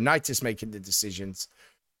 and Laurinaitis making the decisions.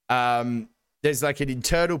 There's like an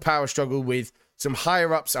internal power struggle with some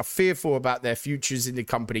higher ups are fearful about their futures in the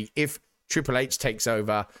company if Triple H takes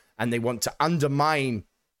over, and they want to undermine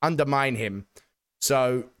him.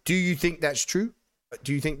 So do you think that's true?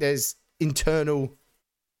 Do you think there's internal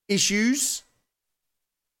issues?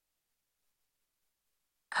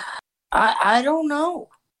 I don't know.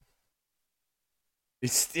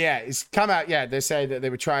 It's come out. Yeah, they say that they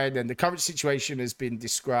were trying, and the current situation has been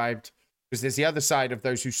described, because there's the other side of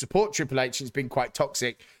those who support Triple H. It's been quite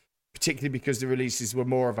toxic, particularly because the releases were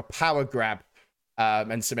more of a power grab,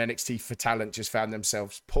 and some NXT for talent just found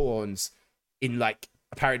themselves pawns in,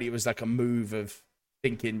 apparently it was like a move of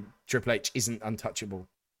thinking Triple H isn't untouchable.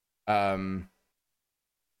 Don't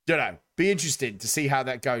know. Be interested to see how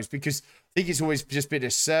that goes, because I think it's always just been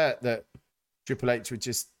assert that Triple H would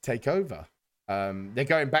just take over. They're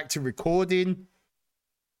going back to recording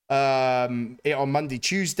it on Monday,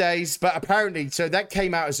 Tuesdays, but apparently, so that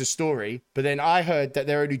came out as a story, but then I heard that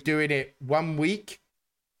they're only doing it 1 week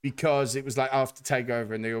because it was after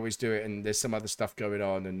TakeOver, and they always do it, and there's some other stuff going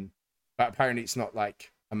on, but apparently it's not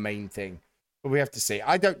a main thing. But we have to see.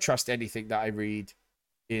 I don't trust anything that I read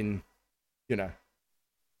in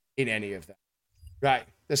any of that. Right,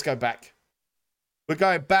 let's go back. We're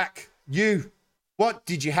going back. What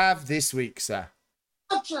did you have this week, sir?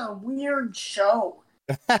 Such a weird show.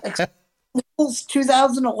 It was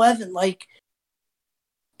 2011.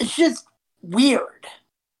 It's just weird.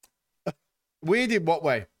 Weird in what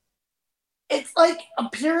way? It's like a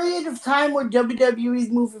period of time where WWE is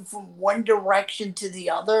moving from one direction to the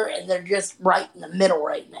other, and they're just right in the middle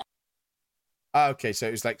right now. Okay, so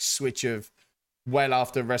it was switch of well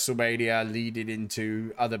after WrestleMania leading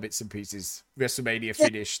into other bits and pieces. WrestleMania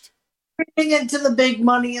finished. Bringing into the big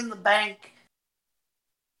Money in the Bank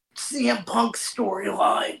CM Punk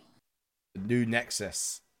storyline. The new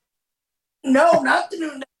Nexus. No, not the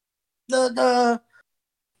new Nexus.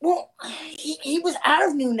 Well, he was out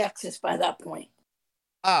of New Nexus by that point.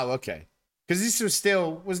 Oh, okay. Because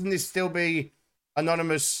wasn't this still be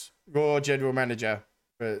anonymous Raw general manager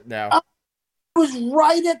for now? It was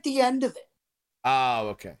right at the end of it. Oh,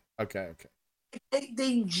 okay.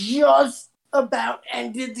 They just about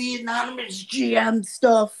ended the anonymous GM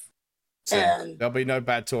stuff. So and there'll be no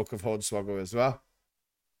bad talk of Hornswoggle as well.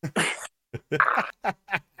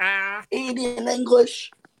 Indian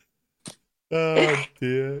English. Oh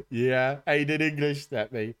dear. Yeah, Aiden English,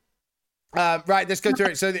 that me. Right, let's go through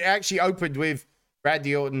it. So it actually opened with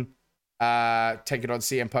Randy Orton taking on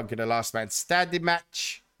CM Punk in a last man standing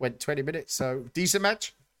match. Went 20 minutes, so decent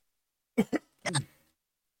match.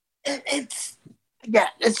 It's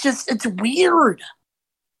weird.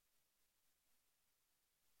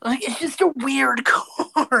 It's just a weird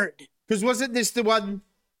card. Because wasn't this the one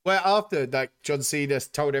where after John Cena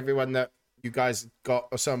told everyone that you guys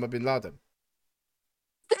got Osama bin Laden?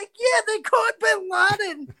 Yeah, they caught bin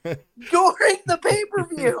Laden during the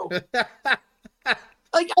pay-per-view.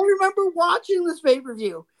 I remember watching this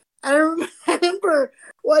pay-per-view, and I remember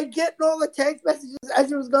getting all the text messages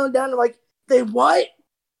as it was going down. I'm like, they what?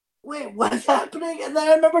 Wait, what's happening? And then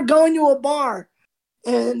I remember going to a bar,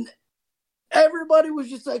 and everybody was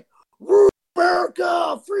just like,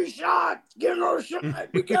 America, free shots, get another shot,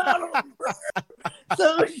 we got them.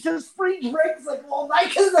 So it's just free drinks, well,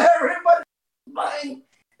 because everybody's buying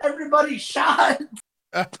everybody's shots.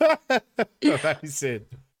 Amazing.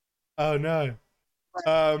 Oh no.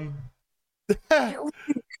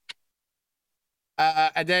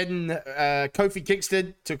 And then Kofi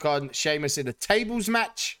Kingston took on Sheamus in a tables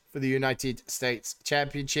match for the United States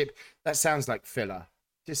Championship. That sounds like filler.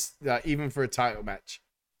 Just even for a title match.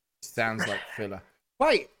 Sounds like filler.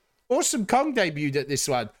 Wait, Awesome Kong debuted at this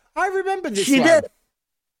one. I remember this one.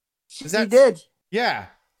 She did. Yeah.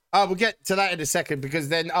 We'll get to that in a second because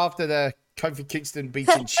then after the Kofi Kingston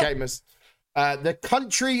beating Sheamus, the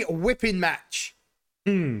country whipping match.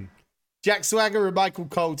 Jack Swagger and Michael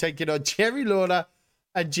Cole taking on Jerry Lawler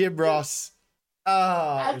and Jim Ross.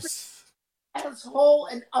 Asshole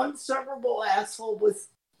and unservable asshole was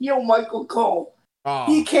Michael Cole. Oh.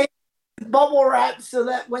 He came with bubble wrap so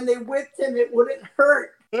that when they whipped him, it wouldn't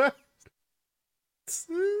hurt. That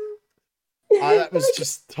was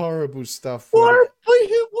just horrible stuff. But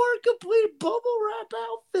he wore a complete bubble wrap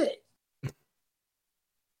outfit.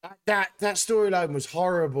 That storyline was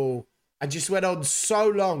horrible and just went on so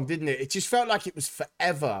long, didn't it? It just felt like it was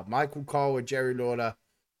forever. Michael Cole and Jerry Lawler.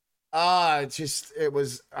 It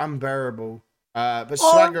was unbearable. But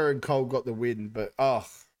Swagger and Cole got the win, but All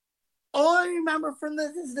I remember from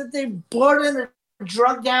this is that they brought in a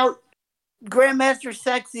drugged out Grandmaster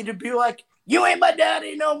Sexy to be like, "You ain't my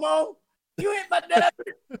daddy no more. You ain't my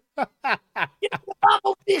daddy." Mama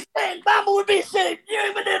would be saying, "You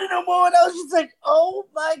ain't my daddy no more." And I was just like, oh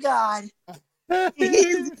my God.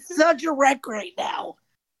 He's such a wreck right now.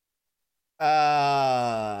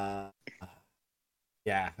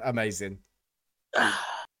 Yeah, amazing.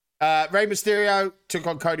 Rey Mysterio took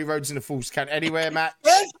on Cody Rhodes in a Falls Count Anywhere match.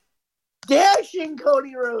 Dashing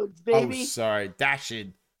Cody Rhodes, baby. Oh, sorry.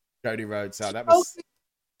 Dashing Cody Rhodes. Oh, that was...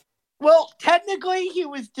 Well, technically, he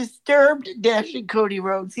was disturbed dashing Cody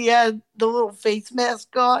Rhodes. He had the little face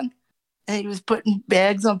mask on, and he was putting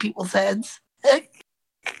bags on people's heads.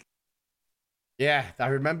 Yeah, I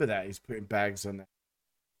remember that. He's putting bags on there.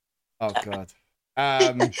 Oh, God.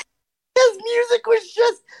 His music was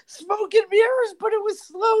just smoke and mirrors, but it was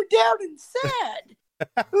slowed down and sad.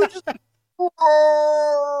 It was just,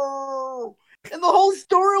 whoa. And the whole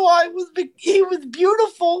storyline was he was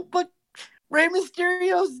beautiful, but Rey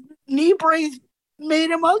Mysterio's knee brace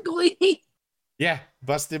made him ugly. Yeah,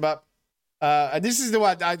 bust him up. And this is the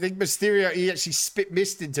one, I think Mysterio, he actually spit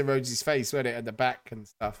mist into Rhodes' face, wasn't it, at the back and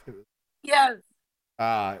stuff. Yes.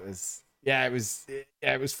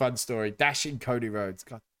 It was fun story. Dashing Cody Rhodes.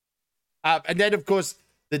 God. And then, of course,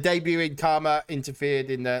 the debuting Karma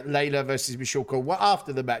interfered in the Layla versus Michelle Cole. Well,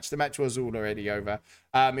 after the match was all already over.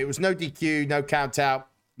 It was no DQ, no count out.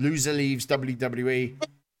 Loser leaves WWE.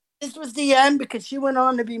 This was the end because she went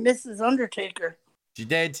on to be Mrs. Undertaker. She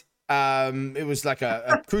did. It was like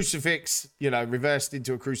a crucifix, reversed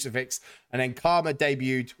into a crucifix. And then Karma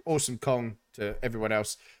debuted. Awesome Kong to everyone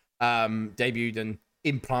else. Debuted and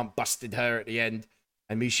implant busted her at the end.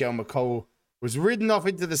 And Michelle McCool was ridden off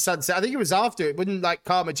into the sunset. I think it was after it. Wouldn't like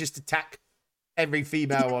Karma just attack every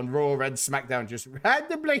female on Raw and SmackDown just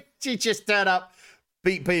randomly? She just turned up,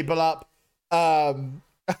 beat people up. So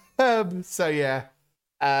yeah.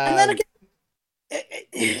 And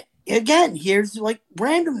then again, here's like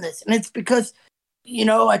randomness. And it's because,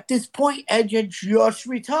 at this point, Edge had just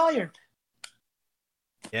retired.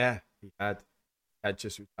 Yeah, he had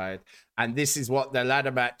just retired. And this is what the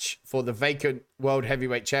ladder match for the vacant World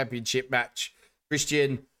Heavyweight Championship match.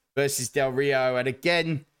 Christian versus Del Rio. And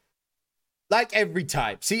again, like every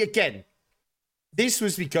time. See, again, this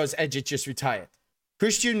was because Edge had just retired.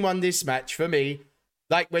 Christian won this match for me.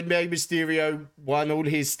 Like when Rey Mysterio won all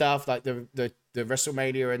his stuff, like the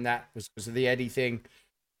WrestleMania and that was because of the Eddie thing.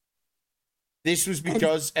 This was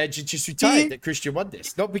because Edge had just retired that Christian won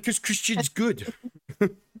this. Not because Christian's good.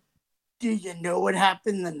 Do you know what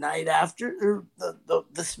happened the night after the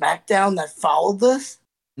SmackDown that followed this?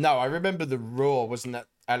 No, I remember the Raw. Wasn't that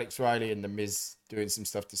Alex Riley and The Miz doing some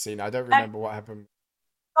stuff to Cena? I don't remember what happened.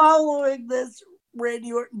 Following this,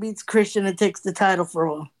 Randy Orton beats Christian and takes the title for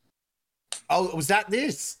him. Oh, was that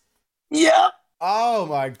this? Yep. Oh,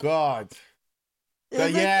 my God. So,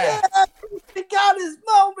 yeah. He got his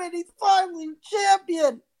moment. He's finally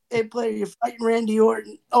champion. Hey, player, you're fighting Randy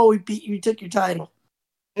Orton. Oh, he beat you. He took your title.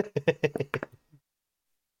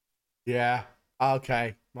 Yeah.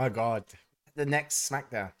 Okay. My God. The next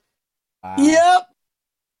SmackDown. Wow. Yep.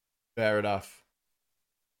 Fair enough.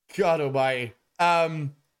 God almighty. Yeah,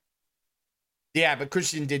 but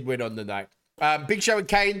Christian did win on the night. Big Show and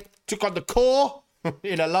Kane took on the Core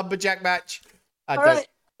in a lumberjack match. I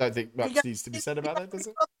don't think much needs to be said about that, does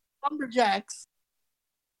it? Lumberjacks.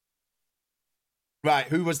 Right,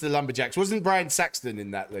 who was the lumberjacks? Wasn't Brian Saxton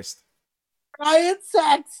in that list? Brian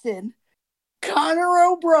Saxton, Connor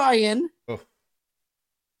O'Brien,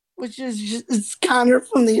 which is Connor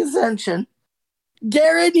from the Ascension,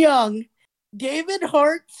 Darren Young, David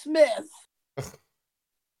Hart Smith,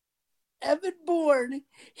 Evan Bourne,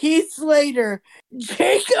 Heath Slater,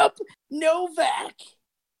 Jacob Novak,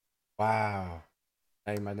 Wow.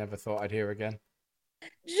 Name I never thought I'd hear again.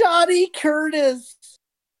 Johnny Curtis,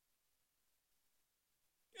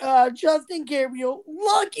 Justin Gabriel,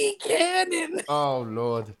 Lucky Cannon, Oh,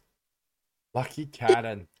 Lord. Lucky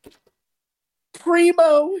Cannon.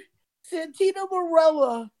 Primo, Santino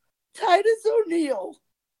Marella, Titus O'Neil,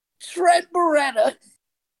 Trent Beretta,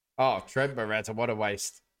 Oh, Trent Beretta. What a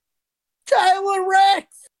waste. Tyler Rex,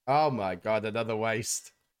 Oh, my God. Another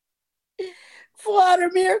waste.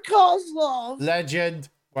 Vladimir Kozlov, Legend.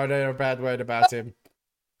 Won't hear a bad word about him.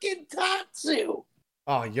 Kintatsu.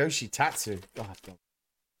 Oh, Yoshi Tatsu. God.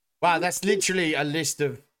 Wow, that's literally a list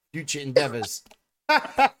of future endeavors.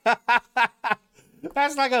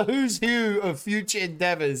 That's like a who's who of future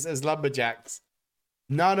endeavors as lumberjacks.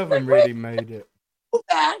 None of them really made it.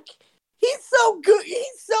 Back. He's so good.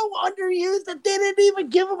 He's so underused that they didn't even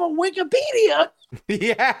give him a Wikipedia.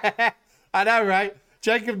 Yeah, I know, right?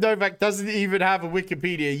 Jacob Novak doesn't even have a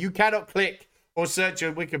Wikipedia. You cannot click or search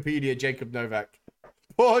on Wikipedia, Jacob Novak.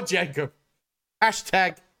 Poor Jacob.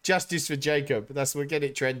 Hashtag justice for Jacob. That's what get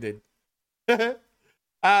it trending. And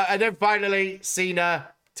then finally, Cena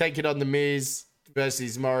taking on The Miz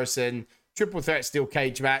versus Morrison. Triple threat steel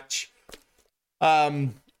cage match.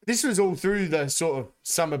 This was all through the sort of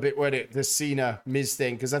summer bit, wasn't it? The Cena Miz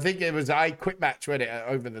thing. Because I think it was I quit match, wasn't it?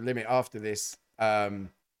 Over the limit after this.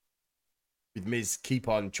 With Miz keep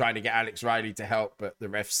on trying to get Alex Riley to help, but the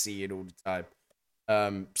refs see it all the time.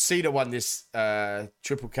 Cena won this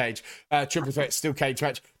triple threat steel cage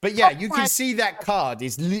match. But yeah, you can see that card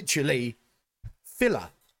is literally filler.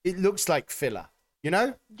 It looks like filler, you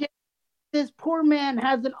know? This poor man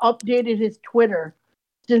hasn't updated his Twitter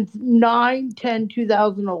since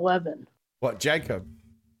 9/10/2011. What, Jacob?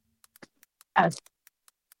 Yes.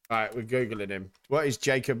 All right, we're Googling him. What is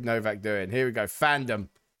Jacob Novak doing? Here we go. Fandom.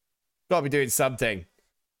 Got to be doing something.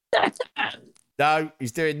 No,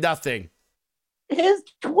 he's doing nothing. His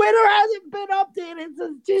Twitter hasn't been updated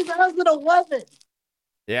since 2011.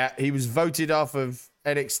 Yeah, he was voted off of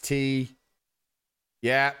NXT.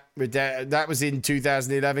 Yeah, that was in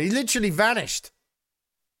 2011. He literally vanished.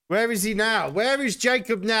 Where is he now? Where is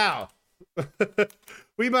Jacob now?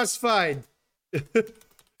 We must find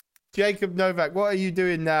Jacob Novak. What are you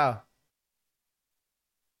doing now?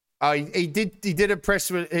 Oh, he did a press.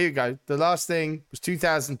 Here you go. The last thing was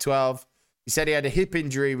 2012. He said he had a hip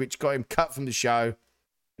injury, which got him cut from the show,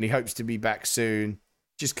 and he hopes to be back soon.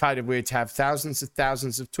 Just kind of weird to have thousands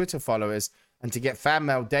of Twitter followers and to get fan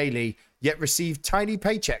mail daily, yet receive tiny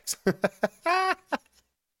paychecks.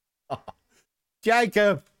 Oh,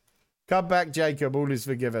 Jacob, come back, Jacob. All is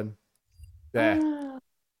forgiven. There.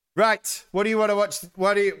 Right. What do you want to watch?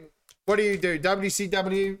 What do you do?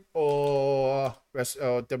 WCW or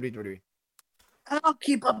WWE? I'll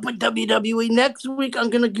keep up with WWE. Next week, I'm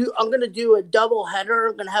gonna do a double header.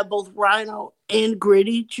 I'm gonna have both Rhino and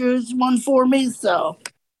Gritty choose one for me. So,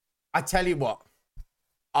 I tell you what,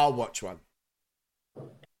 I'll watch one.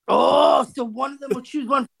 Oh, so one of them will choose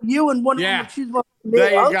one for you, and one of them will choose one for me.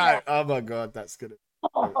 There you go. Oh my God, that's good.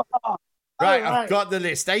 Right, right, I've got the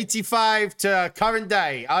list. 85 to current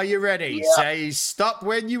day. Are you ready? Yeah. Say stop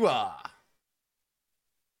when you are.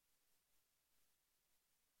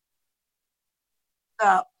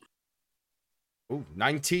 Ooh,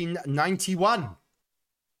 1991.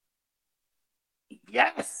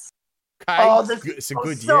 Yes. Okay. Oh, it's a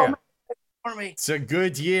good year. For me. It's a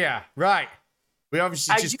good year. Right. We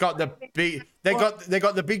obviously just got the big. They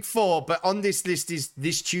got the big four, but on this list is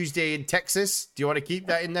this Tuesday in Texas. Do you want to keep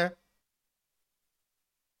that in there?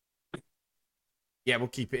 Yeah, we'll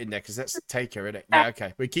keep it in there because that's Taker, isn't it? Yeah,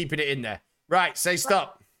 okay. We're keeping it in there. Right, say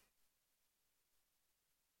stop.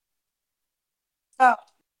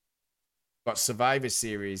 Got Survivor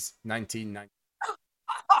Series 1990.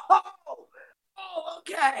 Oh,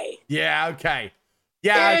 okay. Yeah, okay.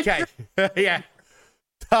 Yeah, okay. Yeah.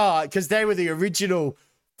 Because they were the original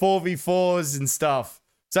 4v4s and stuff.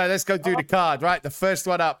 So let's go do the card, right? The first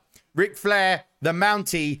one up. Ric Flair, the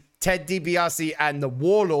Mountie, Ted DiBiase, and the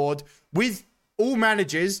Warlord with all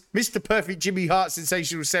managers, Mr. Perfect, Jimmy Hart,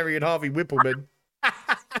 Sensational Sherry, and Harvey Whippleman.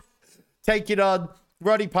 Taking on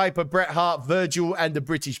Roddy Piper, Bret Hart, Virgil, and the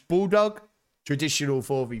British Bulldog. Traditional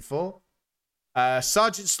 4v4.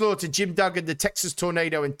 Sergeant Slaughter, Jim Duggan, the Texas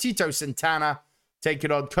Tornado, and Tito Santana.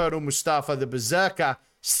 Taking on Colonel Mustafa, the Berserker,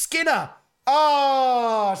 Skinner.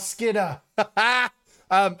 Oh, Skinner.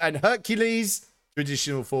 And Hercules,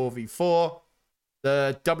 traditional 4v4.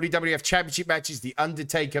 The WWF Championship match is The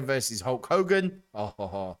Undertaker versus Hulk Hogan.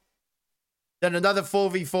 Then another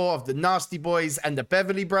 4v4 of the Nasty Boys and the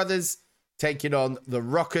Beverly Brothers taking on the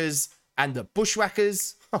Rockers and the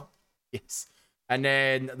Bushwhackers. Oh, yes. And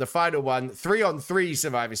then the final one, 3-on-3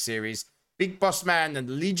 Survivor Series. Big Boss Man and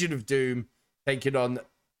the Legion of Doom taking on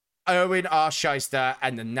Owen R. Shyster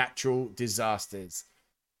and the Natural Disasters.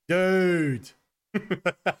 Dude.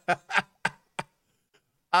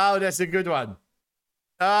 Oh, that's a good one.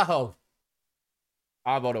 Oh.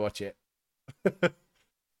 I want to watch it.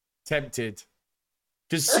 Tempted.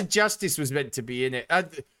 Because Sid Justice was meant to be in it.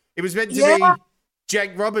 It was meant to be...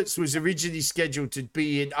 Jake Roberts was originally scheduled to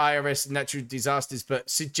be in IRS and Natural Disasters, but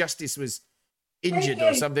Sid Justice was injured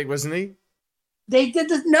or something, wasn't he?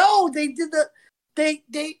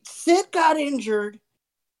 Sid got injured,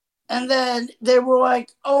 and then they were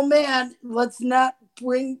like, "Oh man, let's not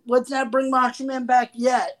bring Macho Man back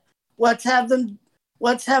yet. Let's have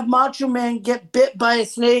Macho Man get bit by a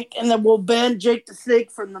snake, and then we'll ban Jake the Snake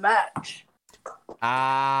from the match."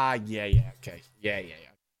 Okay. Yeah.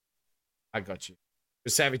 I got you. The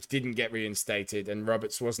Savage didn't get reinstated, and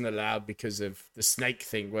Roberts wasn't allowed because of the snake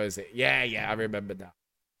thing, was it? Yeah, I remember now.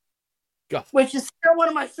 God. Which is still one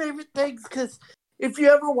of my favorite things, because if you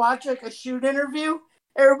ever watch like a shoot interview,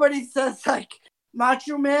 everybody says like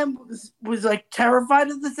Macho Man was like terrified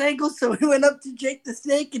of this angle, so he went up to Jake the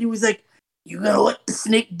Snake and he was like, "You gotta let the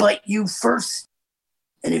snake bite you first,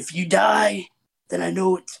 and if you die, then I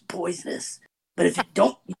know it's poisonous. But if you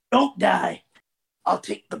don't die, I'll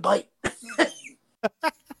take the bite."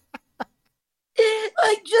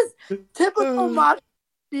 Like just typical Macho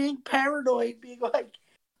being paranoid, being like,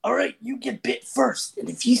 "All right, you get bit first, and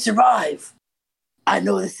if you survive, I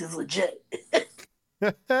know this is legit."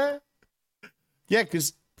 Yeah,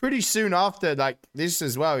 because pretty soon after, like this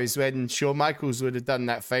as well, is when Shawn Michaels would have done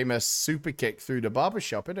that famous super kick through the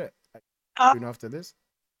barbershop, isn't it? Soon after this,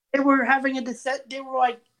 they were having a dissent. They were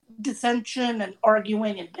like dissension and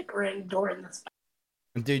arguing and bickering during this.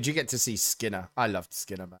 And dude, you get to see Skinner. I loved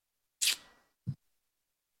Skinner, man.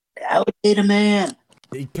 Alligator Man.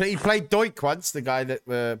 He played Doink once, the guy that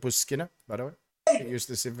was Skinner, by the way. I use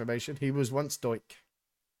this information. He was once Doink.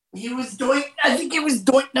 He was Doink. I think it was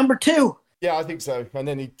Doink number 2. Yeah, I think so. And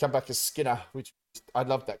then he'd come back as Skinner, which I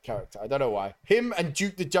love that character. I don't know why. Him and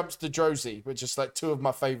Duke the Jumpster Drosy were just like two of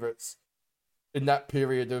my favorites in that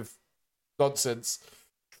period of nonsense.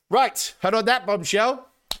 Right, heard on that bombshell.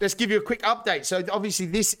 Let's give you a quick update. So obviously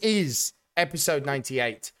this is episode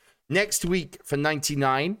 98. Next week for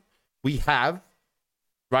 99, we have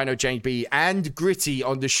Rhino JB and Gritty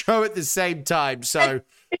on the show at the same time. So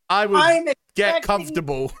I would get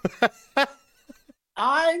comfortable.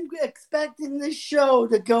 I'm expecting this show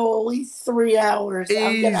to go at least 3 hours.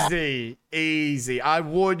 Easy. I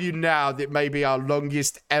warn you now that may be our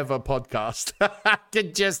longest ever podcast. I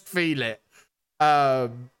can just feel it.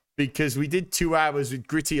 Because we did 2 hours with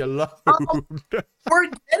Gritty alone.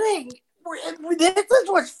 This is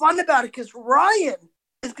what's fun about it, because Ryan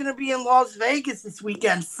is going to be in Las Vegas this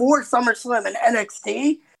weekend for SummerSlam and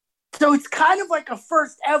NXT. So it's kind of like a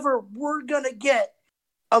first ever, we're going to get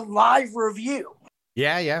a live review.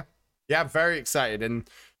 Yeah, I'm very excited. And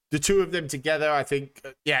the two of them together, I think,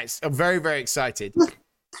 I'm very, very excited.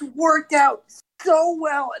 It's worked out so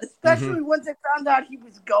well, and especially once I found out he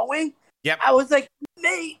was going. Yep. I was like,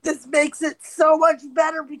 Nate, this makes it so much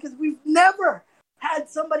better, because we've never had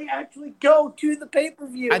somebody actually go to the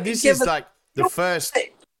pay-per-view. And this is like the first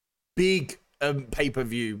big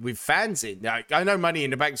pay-per-view with fans in. Like, I know Money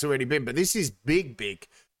in the Bank's already been, but this is big.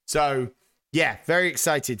 So, yeah, very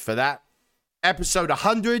excited for that. Episode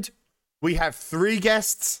 100, we have 3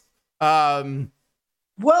 guests. Well,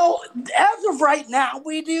 as of right now,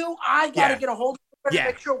 we do. I got to get a hold of it to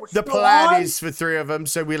make sure we're still on. The plan on. is for 3 of them,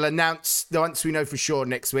 so we'll announce once we know for sure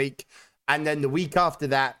next week. And then the week after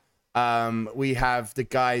that, we have the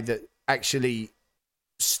guy that actually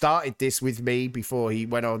started this with me before he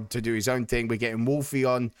went on to do his own thing. We're getting Wolfie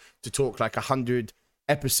on to talk like 100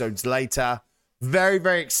 episodes later. Very,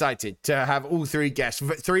 very excited to have all 3 guests.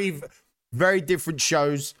 3 very different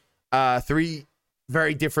shows, 3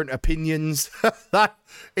 very different opinions.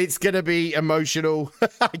 It's going to be emotional.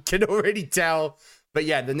 I can already tell. But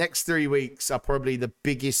yeah, the next 3 weeks are probably the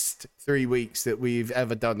biggest 3 weeks that we've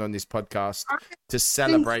ever done on this podcast to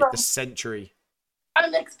celebrate the century.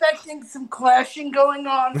 I'm expecting some clashing going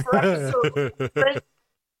on for episode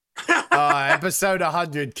episode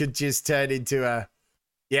 100 could just turn into a...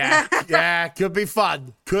 Yeah, could be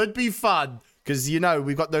fun. Because,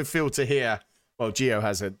 we've got no filter here. Well, Gio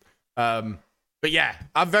hasn't. But yeah,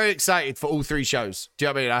 I'm very excited for all 3 shows. Do you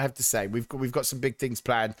know what I mean? I have to say, we've got some big things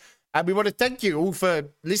planned. And we want to thank you all for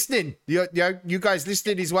listening. You guys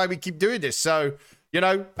listening is why we keep doing this. So, you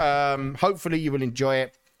know, hopefully you will enjoy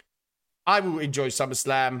it. I will enjoy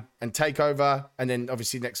SummerSlam and TakeOver, and then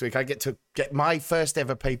obviously next week I get to get my first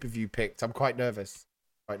ever pay-per-view picked. I'm quite nervous.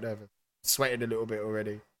 Sweating a little bit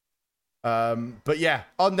already. But yeah,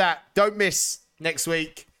 on that, don't miss next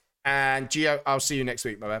week. And Gio, I'll see you next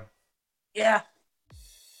week, my man. Yeah.